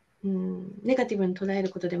ネガティブに捉える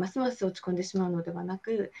ことでますます落ち込んでしまうのではな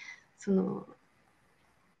く、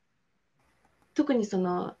特に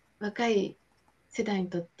若い世代に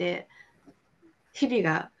とって日々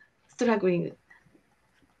がストラグリング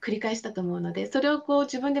繰り返したと思うので、それを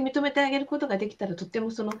自分で認めてあげることができたら、とって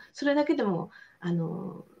もそれだけでも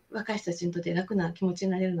若い人たちにとって楽な気持ち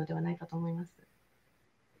になれるのではないかと思います。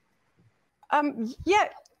Yeah,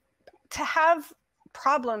 to have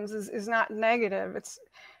problems is not negative.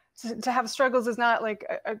 To have struggles is not like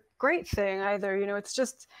a great thing either. It's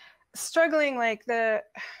just struggling. Like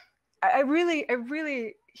I really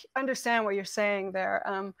understand what you're saying there.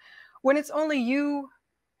 When it's only you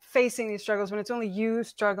facing these struggles, when it's only you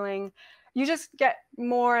struggling, you just get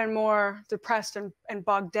more and more depressed and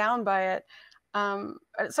bogged down by it.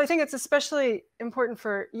 So I think it's especially important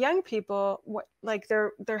for young people, like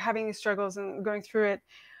they're having these struggles and going through it,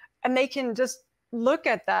 and they can just look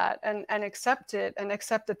at that and accept it, and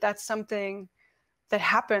accept that that's something that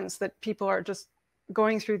happens, that people are just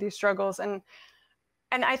going through these struggles. And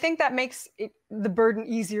I think that makes the burden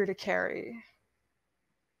easier to carry.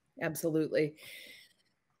 Absolutely.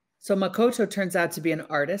 So Makoto turns out to be an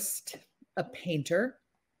artist, a painter,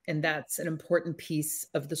 and that's an important piece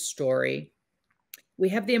of the story. We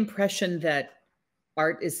have the impression that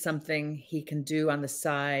art is something he can do on the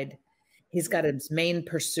side. He's got his main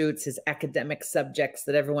pursuits, his academic subjects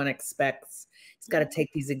that everyone expects. He's got to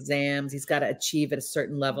take these exams. He's got to achieve at a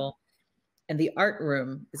certain level. And the art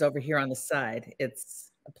room is over here on the side.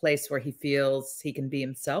 It's a place where he feels he can be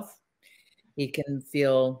himself. He can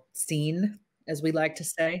feel seen, as we like to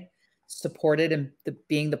say, supported in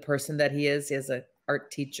being the person that he is. He has an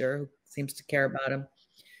art teacher who seems to care about him.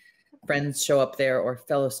 Friends show up there, or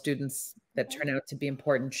fellow students that turn out to be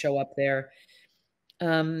important show up there.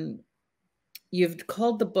 You've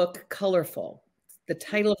called the book colorful. The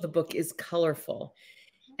title of the book is colorful.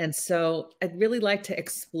 And so I'd really like to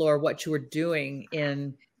explore what you were doing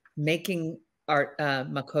in making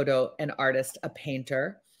Makoto an artist, a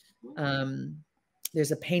painter.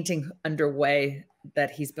 There's a painting underway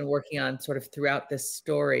that he's been working on sort of throughout this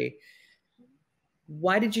story.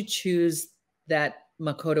 Why did you choose that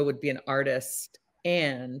Makoto would be an artist?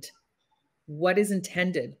 And what is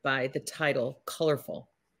intended by the title, colorful?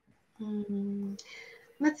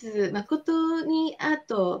 まず誠にアー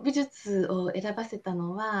ト美術を選ばせた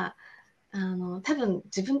のは多分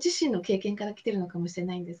自分自身の経験から来てるのかもしれ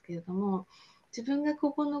ないんですけれども、自分が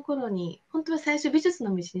高校の頃に本当は最初美術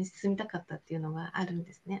の道に進みたかったっていうのがあるん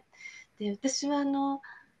ですね。で、私は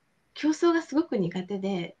競争がすごく苦手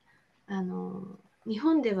で、日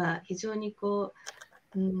本では非常にこ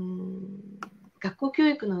う学校教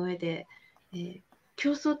育の上で、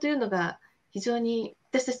競争というのが非常に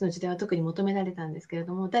私たちの時代は特に求められたんですけれ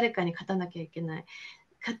ども、誰かに勝たなきゃいけない、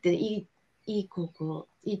勝っていい高校、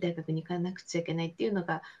いい大学に行かなくちゃいけないっていうの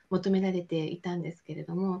が求められていたんですけれ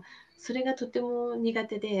ども、それがとても苦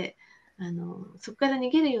手で、そこから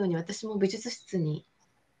逃げるように私も美術室に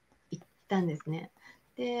行ったんですね。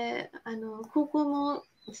で、高校も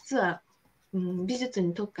実は、美術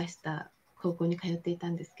に特化した高校に通っていた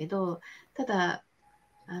んですけど、ただ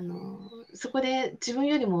そこで自分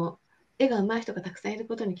よりも絵が上手い人がたくさんいる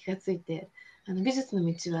ことに気がついて、美術の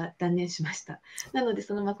道は断念しました。なので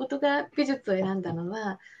その誠が美術を選んだの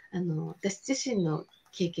は私自身の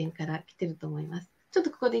経験から来てると思います。ちょっ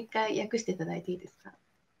とここで一回訳していただいていいですか？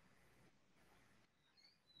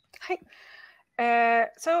はい。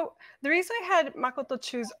So the reason I had Makoto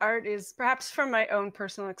choose art is perhaps from my own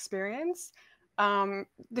personal experience.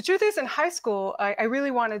 The truth is, in high school, I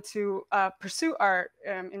really wanted to pursue art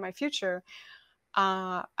in my future.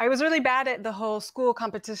 I was really bad at the whole school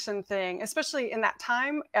competition thing, especially in that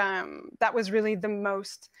time. That was really the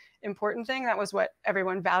most important thing. That was what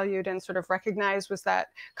everyone valued and sort of recognized, was that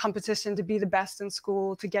competition to be the best in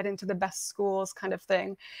school, to get into the best schools kind of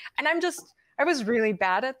thing. And I was really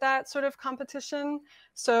bad at that sort of competition.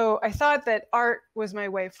 So I thought that art was my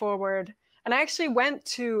way forward. And I actually went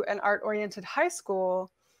to an art-oriented high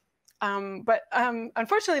school. But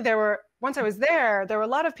unfortunately, once I was there were a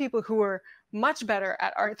lot of people who were much better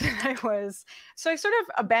at art than I was. So I sort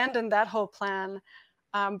of abandoned that whole plan.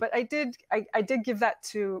 But I did give that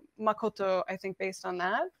to Makoto, I think, based on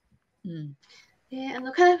that. で、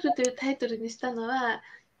カラフルというタイトルにしたのは、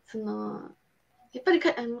やっぱり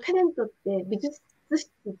彼にとって美術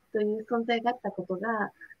室という存在があったこと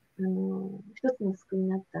が、一つの救いに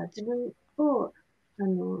なった。自分を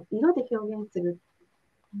色で表現する、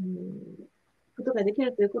ことができ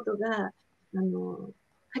るということが、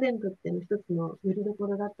彼にとっての一つのよりどこ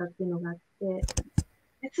ろだったっていうのがあって、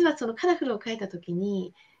実はそのカラフルを描いたとき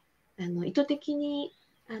に、意図的に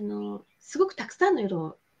すごくたくさんの色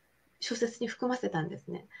を小説に含ませたんです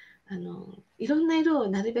ね。いろんな色を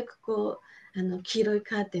なるべくこう黄色い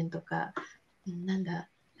カーテンとか、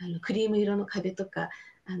クリーム色の壁とか、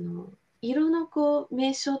色のこう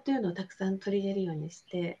名称というのをたくさん取り入れるようにし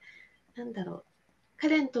て、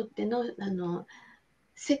彼にとっての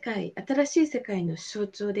世界、新しい世界の象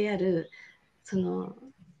徴である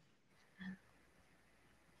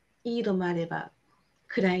いい色もあれば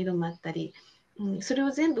暗い色もあったり、それ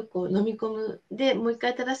を全部こう飲み込むでもう一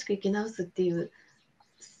回新しく生き直すっていう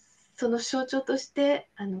その象徴として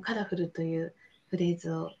カラフルというフレー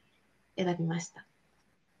ズを選びました。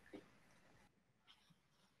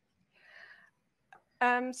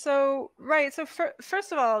So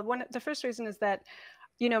first of all, the first reason is that,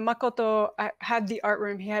 Makoto had the art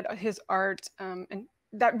room. He had his art, and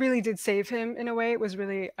that really did save him in a way. It was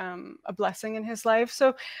really a blessing in his life.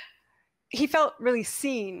 So he felt really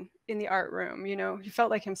seen in the art room. He felt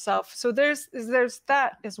like himself. So there's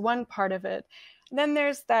that is one part of it. And then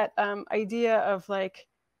there's that idea of like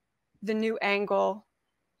the new angle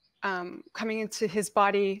coming into his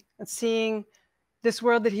body and seeing this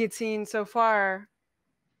world that he had seen so far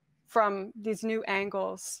from these new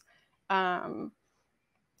angles. And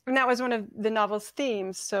that was one of the novel's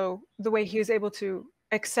themes. So the way he was able to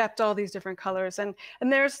accept all these different colors. And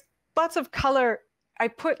there's lots of color. I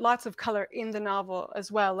put lots of color in the novel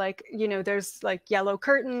as well. Like, there's like yellow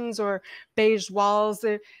curtains or beige walls.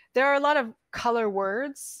 there are a lot of color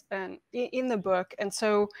words and in the book. And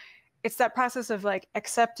so it's that process of like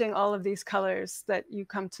accepting all of these colors that you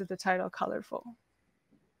come to the title Colorful.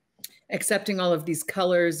 Accepting all of these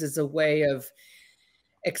colors is a way of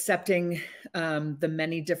accepting the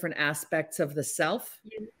many different aspects of the self.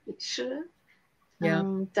 Yeah, sure. Yeah.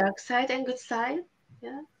 Dark side and good side.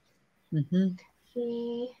 Yeah. Mm-hmm.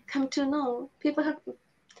 He come to know people have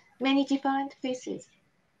many different faces,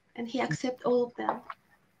 and he accepts all of them.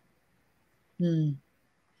 Mm.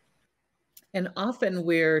 And often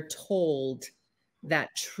we're told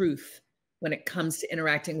that truth when it comes to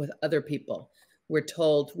interacting with other people. We're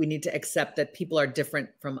told we need to accept that people are different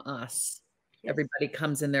from us. Yes. Everybody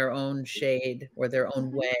comes in their own shade or their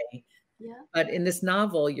own way. Yeah. But in this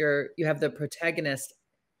novel, you have the protagonist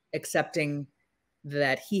accepting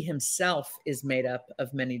that he himself is made up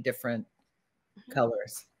of many different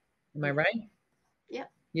colors. Am I right? Yeah.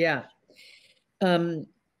 Yeah.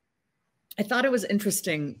 I thought it was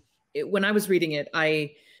interesting. When I was reading it,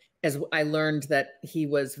 I learned that he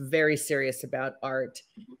was very serious about art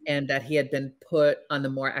and that he had been put on the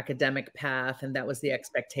more academic path, and that was the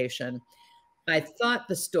expectation. I thought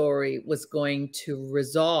the story was going to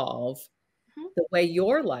resolve the way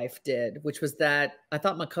your life did, which was that I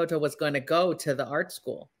thought Makoto was going to go to the art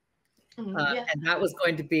school. Yeah. And that was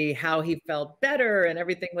going to be how he felt better and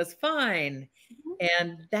everything was fine.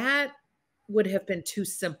 And that would have been too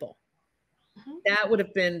simple. That would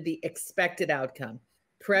have been the expected outcome.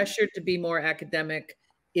 Pressured to be more academic,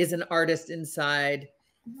 is an artist inside,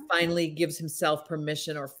 finally gives himself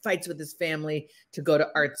permission or fights with his family to go to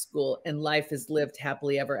art school, and life is lived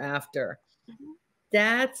happily ever after.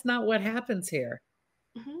 That's not what happens here.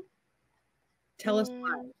 Tell us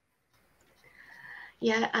why.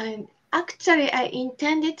 Yeah, actually, I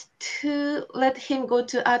intended to let him go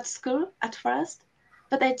to art school at first,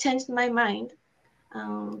 but I changed my mind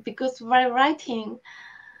because while writing,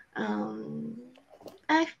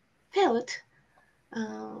 I felt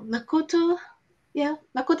Makoto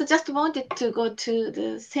just wanted to go to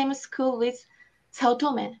the same school with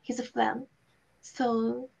Saotome, his friend.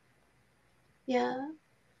 So, yeah,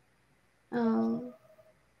 how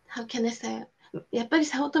can I say? やっぱり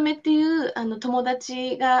早乙女っていう友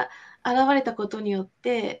達が現れたことによっ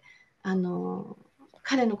て彼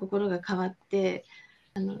の心が変わって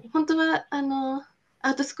本当は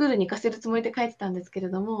アートスクールに行かせるつもりで書いてたんですけれ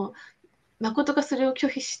ども、誠がそれを拒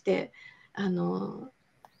否して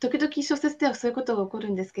時々小説ではそういうことが起こる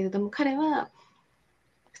んですけれども、彼は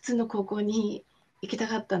普通の高校に行きた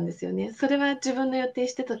かったんですよね。それは自分の予定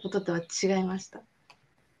してたこととは違いました。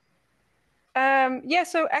Yeah,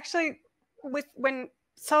 so actually when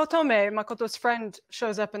Saotome, Makoto's friend,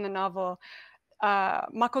 shows up in the novel,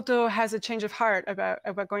 Makoto has a change of heart about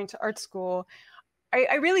going to art school.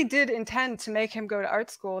 I really did intend to make him go to art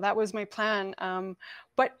school. That was my plan.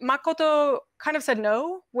 But Makoto kind of said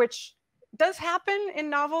no, which does happen in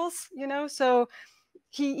novels, you know, so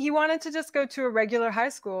he wanted to just go to a regular high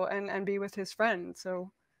school and be with his friend.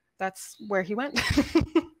 So that's where he went.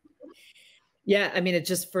 Yeah, I mean, it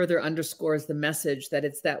just further underscores the message that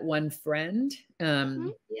it's that one friend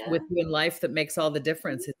with you in life that makes all the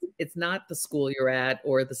difference. It's not the school you're at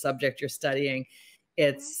or the subject you're studying.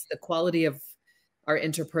 It's the quality of our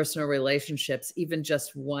interpersonal relationships, even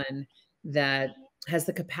just one that has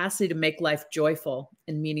the capacity to make life joyful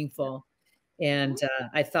and meaningful. And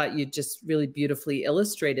I thought you just really beautifully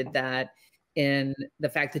illustrated that in the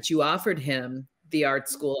fact that you offered him the art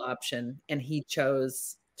school option and he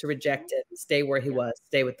chose to reject it, stay where he was,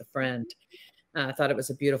 stay with the friend. I thought it was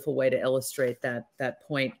a beautiful way to illustrate that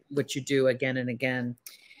point, which you do again and again.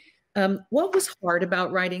 What was hard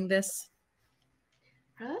about writing this?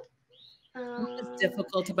 What was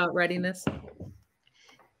difficult about writing this?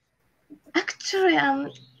 Actually,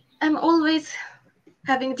 I'm always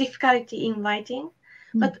having difficulty in writing,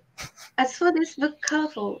 but as for this book,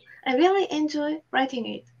 Colorful, I really enjoy writing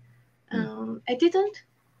it.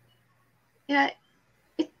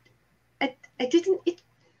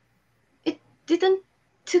 It didn't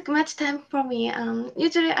took much time for me.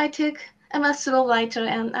 Usually I'm a slow writer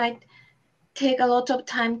and I take a lot of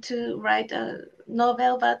time to write a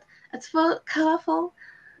novel, but as for Colorful,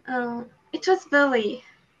 it was very,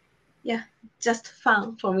 just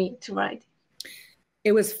fun for me to write.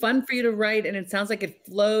 It was fun for you to write, and it sounds like it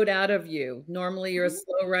flowed out of you. Normally you're a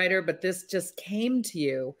slow writer, but this just came to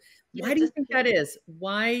you. Why do you think that is?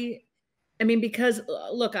 Why? I mean, because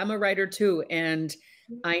look, I'm a writer too, and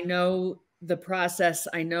I know the process.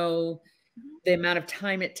 I know the amount of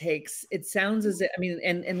time it takes. It sounds as if, I mean,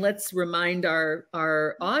 and let's remind our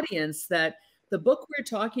audience that the book we're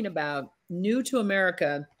talking about, New to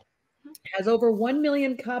America, has over 1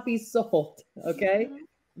 million copies sold. Okay.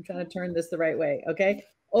 I'm trying to turn this the right way. Okay.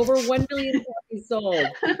 Over 1 million copies sold.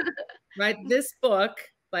 Right. This book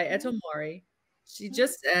by Eto Mori, she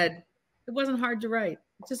just said it wasn't hard to write.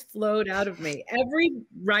 It just flowed out of me. Every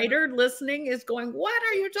writer listening is going, what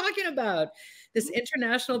are you talking about? This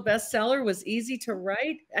international bestseller was easy to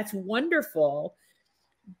write. That's wonderful.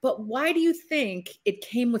 But why do you think it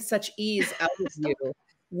came with such ease out of you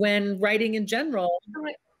when writing in general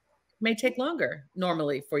may take longer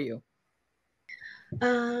normally for you?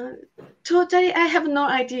 Totally, I have no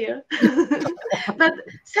idea. But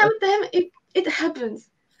sometimes it happens,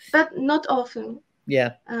 but not often.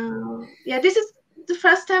 Yeah. Yeah, this is the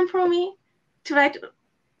first time for me to write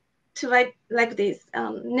like this.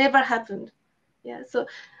 Never happened. Yeah, so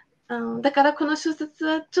だからこの小説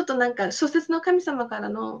はちょっとなんか小説の神様から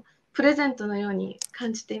のプレゼントのように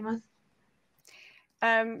感じています。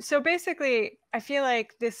So basically, I feel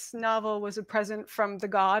like this novel was a present from the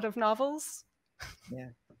god of novels.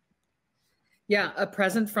 Yeah. Yeah, a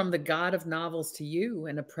present from the god of novels to you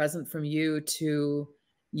and a present from you to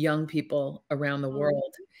young people around the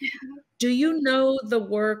world. Do you know the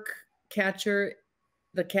work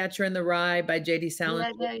The Catcher in the Rye by J.D.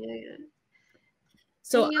 Salinger? Yeah.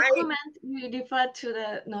 So in your comment, you referred to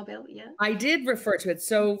the novel, yeah? I did refer to it.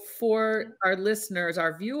 So for our listeners,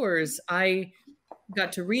 our viewers, I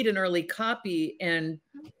got to read an early copy and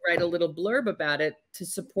write a little blurb about it to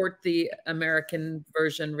support the American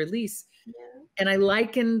version release. Yeah. And I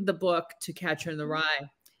likened the book to Catcher in the Rye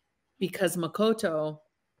because Makoto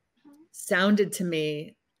sounded to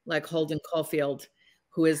me like Holden Caulfield,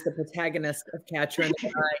 who is the protagonist of Catcher in the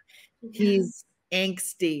Rye. He's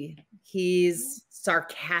angsty. He's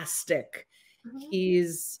sarcastic.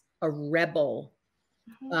 He's a rebel.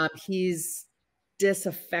 He's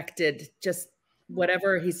disaffected. Just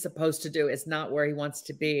whatever he's supposed to do is not where he wants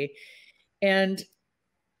to be. And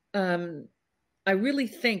I really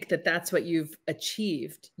think that that's what you've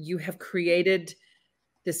achieved. You have created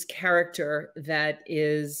this character that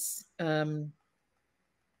is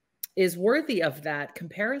worthy of that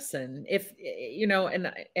comparison. If you know,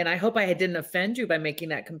 and I hope I didn't offend you by making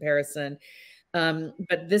that comparison.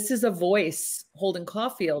 But this is a voice, Holden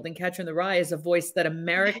Caulfield and Catcher in the Rye is a voice that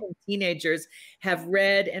American teenagers have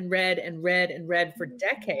read and read and read and read for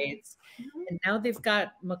decades. And now they've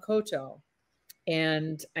got Makoto,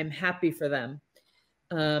 and I'm happy for them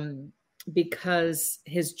because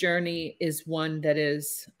his journey is one that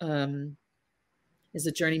is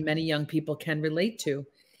a journey many young people can relate to.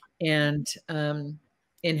 And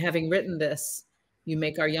in having written this, you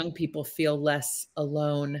make our young people feel less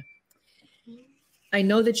alone. I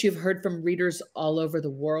know that you've heard from readers all over the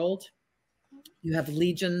world. You have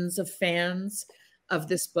legions of fans of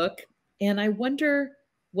this book. And I wonder,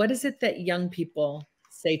 what is it that young people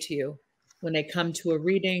say to you when they come to a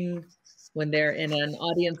reading, when they're in an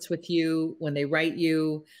audience with you, when they write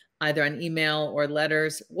you, either on email or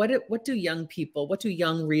letters? What do young people, what do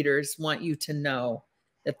young readers want you to know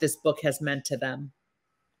that this book has meant to them?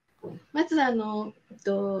 まず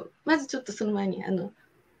ちょっとその前に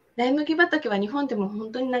ライ麦畑は日本でも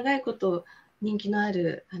本当に長いこと人気のあ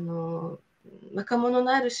る若者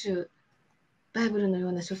のある種バイブルのよ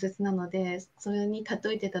うな小説なので、それに例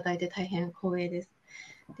えていただいて大変光栄です。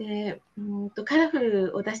で、カラフ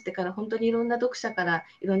ルを出してから本当にいろんな読者から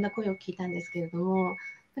いろんな声を聞いたんですけれども、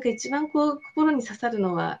なんか一番こう心に刺さる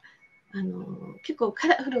のは結構カ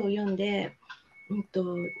ラフルを読んで、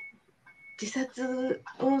自殺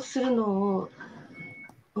をするのを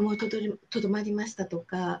思いとどまりましたと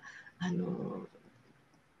か、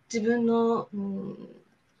自分の、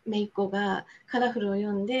姪っ子がカラフルを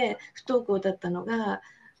読んで不登校だったのが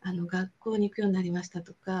学校に行くようになりました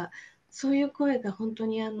とか、そういう声が本当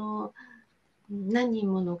に何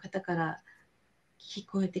人もの方から聞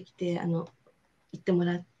こえてきて言っても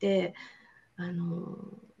らって、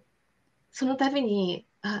その度に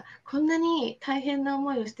こんなに大変な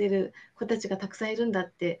思いをしている子たちがたくさんいるんだっ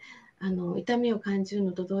て痛みを感じる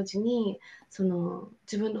のと同時に、自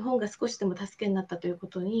分の本が少しでも助けになったというこ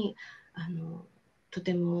とにと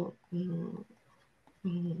ても、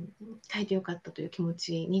書いてよかったという気持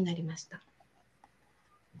ちになりました。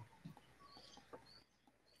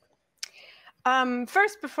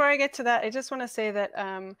First, before I get to that, I just want to say that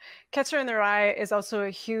Catcher in the Rye is also a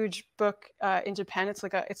huge book in Japan. It's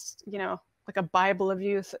like a Bible of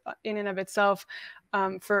youth in and of itself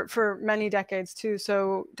for many decades too.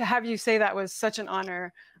 So to have you say that was such an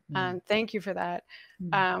honor, and thank you for that.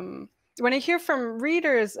 When I hear from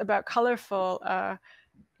readers about Colorful,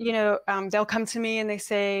 they'll come to me and they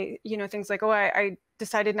say, things like, "Oh, I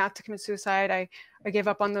decided not to commit suicide. I gave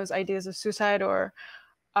up on those ideas of suicide," or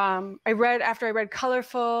After I read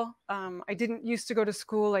Colorful, I didn't used to go to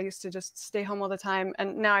school. I used to just stay home all the time.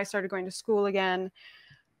 And now I started going to school again.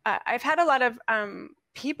 I've had a lot of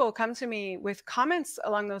people come to me with comments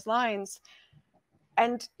along those lines.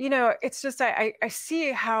 And, you know, it's just, I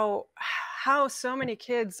see how so many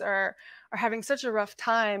kids are having such a rough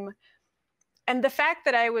time. And the fact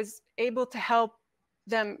that I was able to help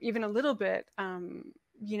them even a little bit,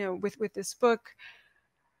 you know, with this book,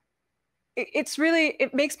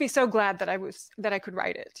 it makes me so glad that I could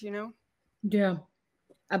write it, you know? Yeah,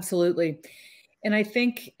 absolutely. And I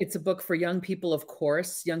think it's a book for young people, of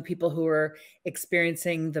course, young people who are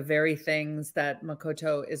experiencing the very things that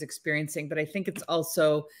Makoto is experiencing. But I think it's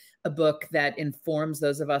also a book that informs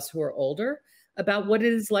those of us who are older about what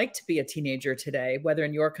it is like to be a teenager today, whether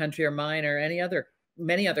in your country or mine or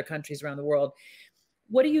many other countries around the world.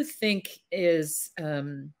 What do you think is,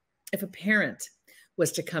 if a parent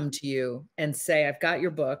was to come to you and say, I've got your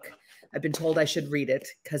book, I've been told I should read it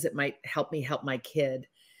because it might help me help my kid.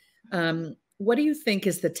 What do you think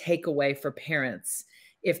is the takeaway for parents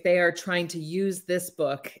if they are trying to use this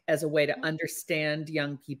book as a way to understand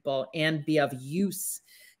young people and be of use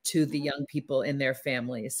to the young people in their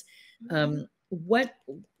families? What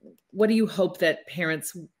do you hope that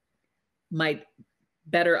parents might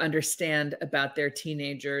better understand about their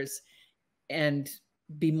teenagers and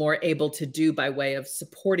be more able to do by way of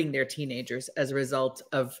supporting their teenagers as a result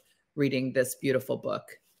of reading this beautiful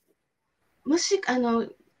book? もし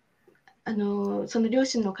その両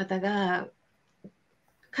親の方が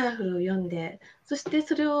カラフルを読んで、そして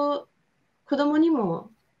それを子供に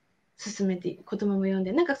も勧めて、子供も読ん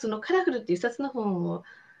で、なんかそのカラフルっていう一冊の本を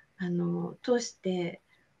通して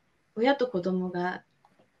親と子供が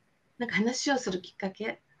なんか話をするきっか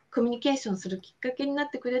け、コミュニケーションするきっかけにな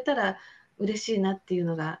ってくれたら嬉しいなっていう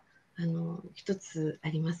のが一つあ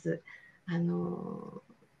ります。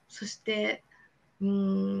そしてや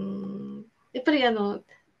っぱり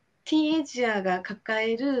ティーンエイジャーが抱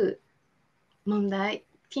える問題、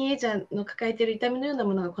ティーンエイジャーの抱えている痛みのような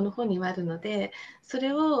ものがこの本にはあるので、そ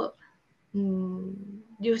れを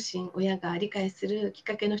両親、親が理解するきっ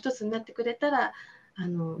かけの一つになってくれたら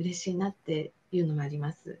嬉しいなっていうのもあり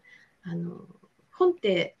ます。本っ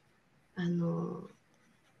て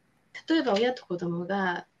例えば親と子供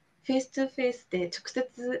がフェイストゥフェイスで直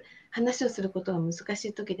接話をすることが難し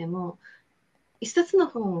い時でも、一冊の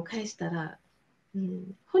本を返したら、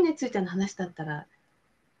本についての話だったら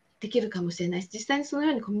できるかもしれないし、実際にその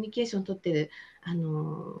ようにコミュニケーションを取っている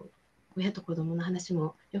親と子供の話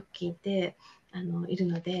もよく聞いている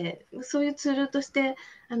ので、そういうツールとして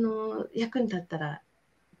役に立ったら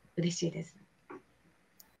嬉しいです。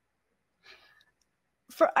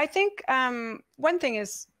I think one thing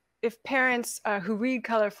is if parents who read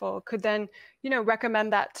Colorful could then, you know,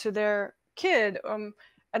 recommend that to their kid,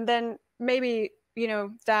 and then maybe, you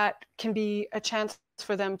know, that can be a chance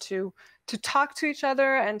for them to talk to each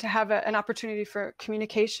other and to have an opportunity for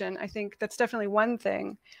communication. I think that's definitely one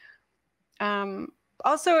thing.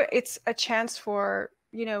 Also, it's a chance for,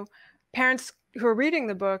 you know, parents who are reading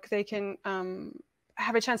the book, they can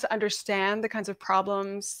have a chance to understand the kinds of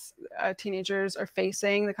problems teenagers are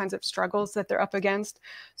facing, the kinds of struggles that they're up against.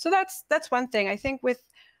 So that's one thing. I think with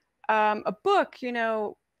a book, you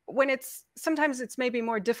know, when sometimes it's maybe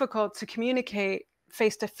more difficult to communicate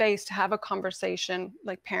face to face, to have a conversation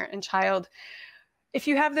like parent and child. If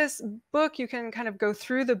you have this book, you can kind of go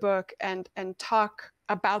through the book and talk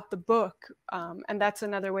about the book, and that's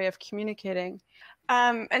another way of communicating.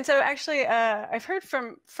 And so actually, I've heard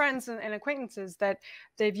from friends and acquaintances that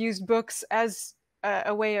they've used books as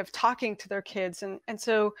a way of talking to their kids. And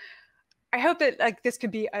so I hope that like this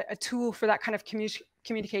could be a tool for that kind of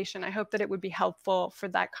communication. I hope that it would be helpful for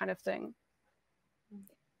that kind of thing.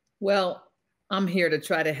 Well, I'm here to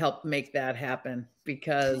try to help make that happen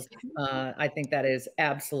because I think that is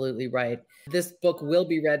absolutely right. This book will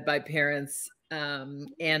be read by parents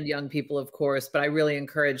and young people, of course, but I really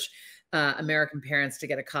encourage American parents to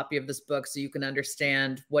get a copy of this book so you can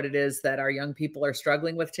understand what it is that our young people are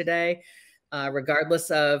struggling with today, regardless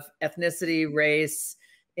of ethnicity, race.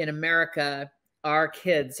 In America, our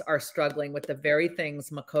kids are struggling with the very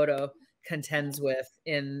things Makoto contends with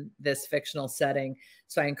in this fictional setting.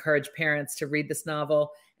 So I encourage parents to read this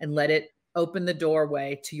novel and let it open the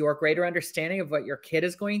doorway to your greater understanding of what your kid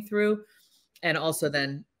is going through, and also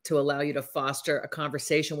then to allow you to foster a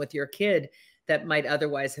conversation with your kid that might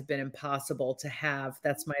otherwise have been impossible to have.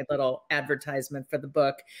 That's my little advertisement for the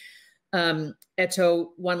book.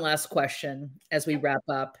 Eto, one last question as we wrap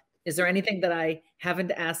up. Is there anything that I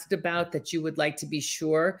haven't asked about that you would like to be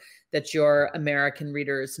sure that your American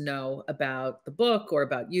readers know about the book or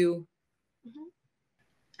about you?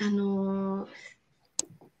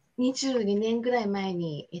 22年ぐらい前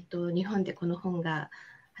に、日本でこの本が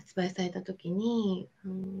発売された時に、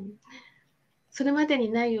それまでに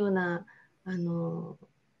ないような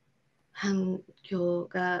反響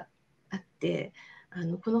があって、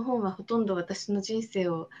この本はほとんど私の人生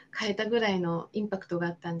を変えたぐらいのインパクトが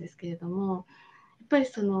あったんですけれども、やっぱり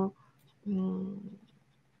その、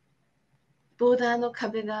ボーダーの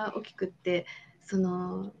壁が大きくって、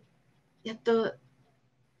やっと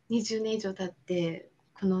20年以上経って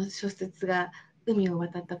この小説が海を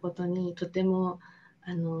渡ったことにとても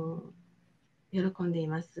喜んでい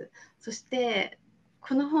ます。そして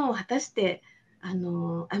この本を果たしてア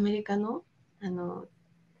メリカの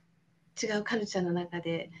違うカルチャーの中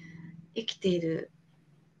で生きている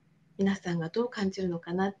皆さんがどう感じるの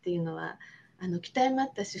かなっていうのは期待もあ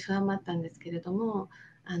ったし不安もあったんですけれども、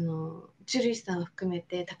ジュリーさんを含め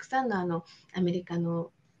てたくさんのアメリカ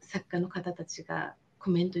の作家の方たちがコ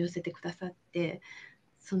メントを寄せてくださって、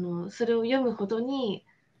それを読むほどに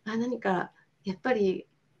何かやっぱり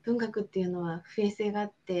文学っていうのは普遍性があ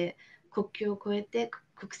って、国境を越えて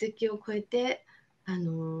国籍を越えて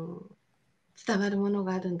伝わるもの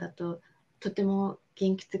があるんだととても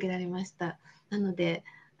元気づけられました。なので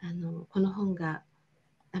この本が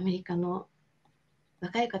アメリカの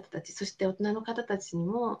若い方たち、そして大人の方たちに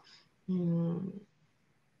も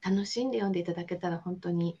楽しんで読んでいただけたら本当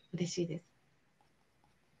に嬉しいです。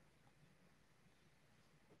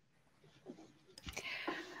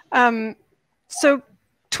So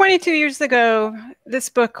 22 years ago, this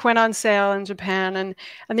book went on sale in Japan, and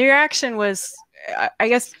the reaction was,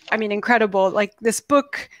 I mean, incredible. Like this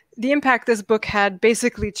book, the impact this book had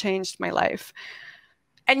basically changed my life.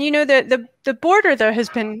 And you know, the border there has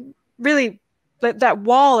been really, that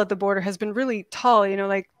wall at the border has been really tall. You know,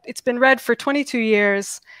 like it's been read for 22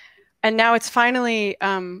 years, and now it's finally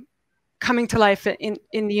coming to life in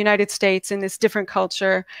the United States in this different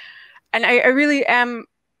culture. And I really am.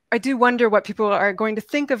 I do wonder what people are going to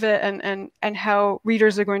think of it and how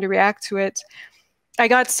readers are going to react to it. I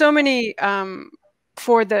got so many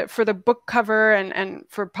for the book cover and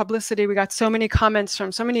for publicity. We got so many comments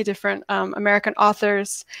from so many different American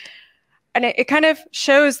authors. And it kind of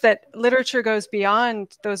shows that literature goes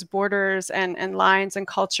beyond those borders and lines and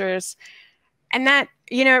cultures. And that,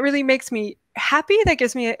 you know, it really makes me happy. That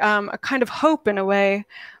gives me a kind of hope in a way.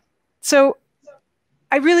 So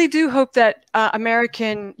I really do hope that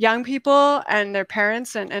American young people and their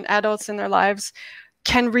parents and adults in their lives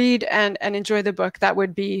can read and enjoy the book. That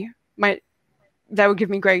would give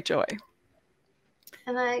me great joy.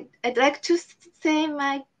 And I'd like to say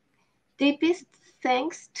my deepest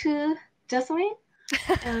thanks to Jocelyne,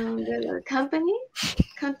 the company,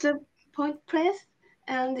 Counterpoint Press,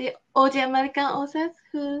 and all the American authors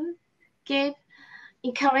who gave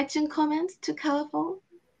encouraging comments to Colorful.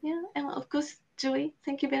 Yeah, and of course, Julie,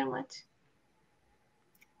 thank you very much.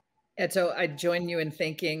 Eto, I join you in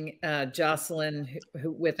thanking Jocelyne,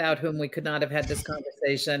 without whom we could not have had this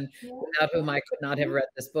conversation, without whom I could not have read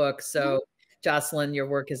this book. So Jocelyne, your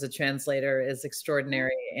work as a translator is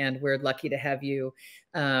extraordinary, and we're lucky to have you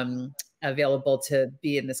available to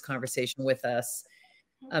be in this conversation with us.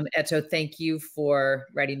 Eto, thank you for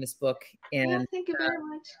writing this book and thank you very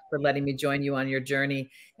much for letting me join you on your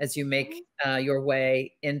journey as you make your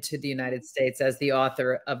way into the United States as the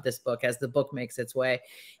author of this book, as the book makes its way.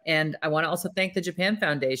 And I want to also thank the Japan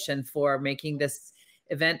Foundation for making this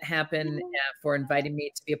event happen, for inviting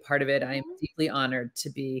me to be a part of it. I am deeply honored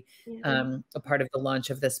to be a part of the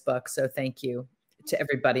launch of this book. So thank you to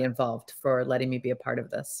everybody involved for letting me be a part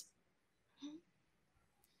of this.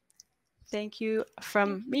 Thank you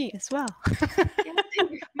from me as well.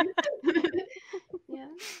 Yeah.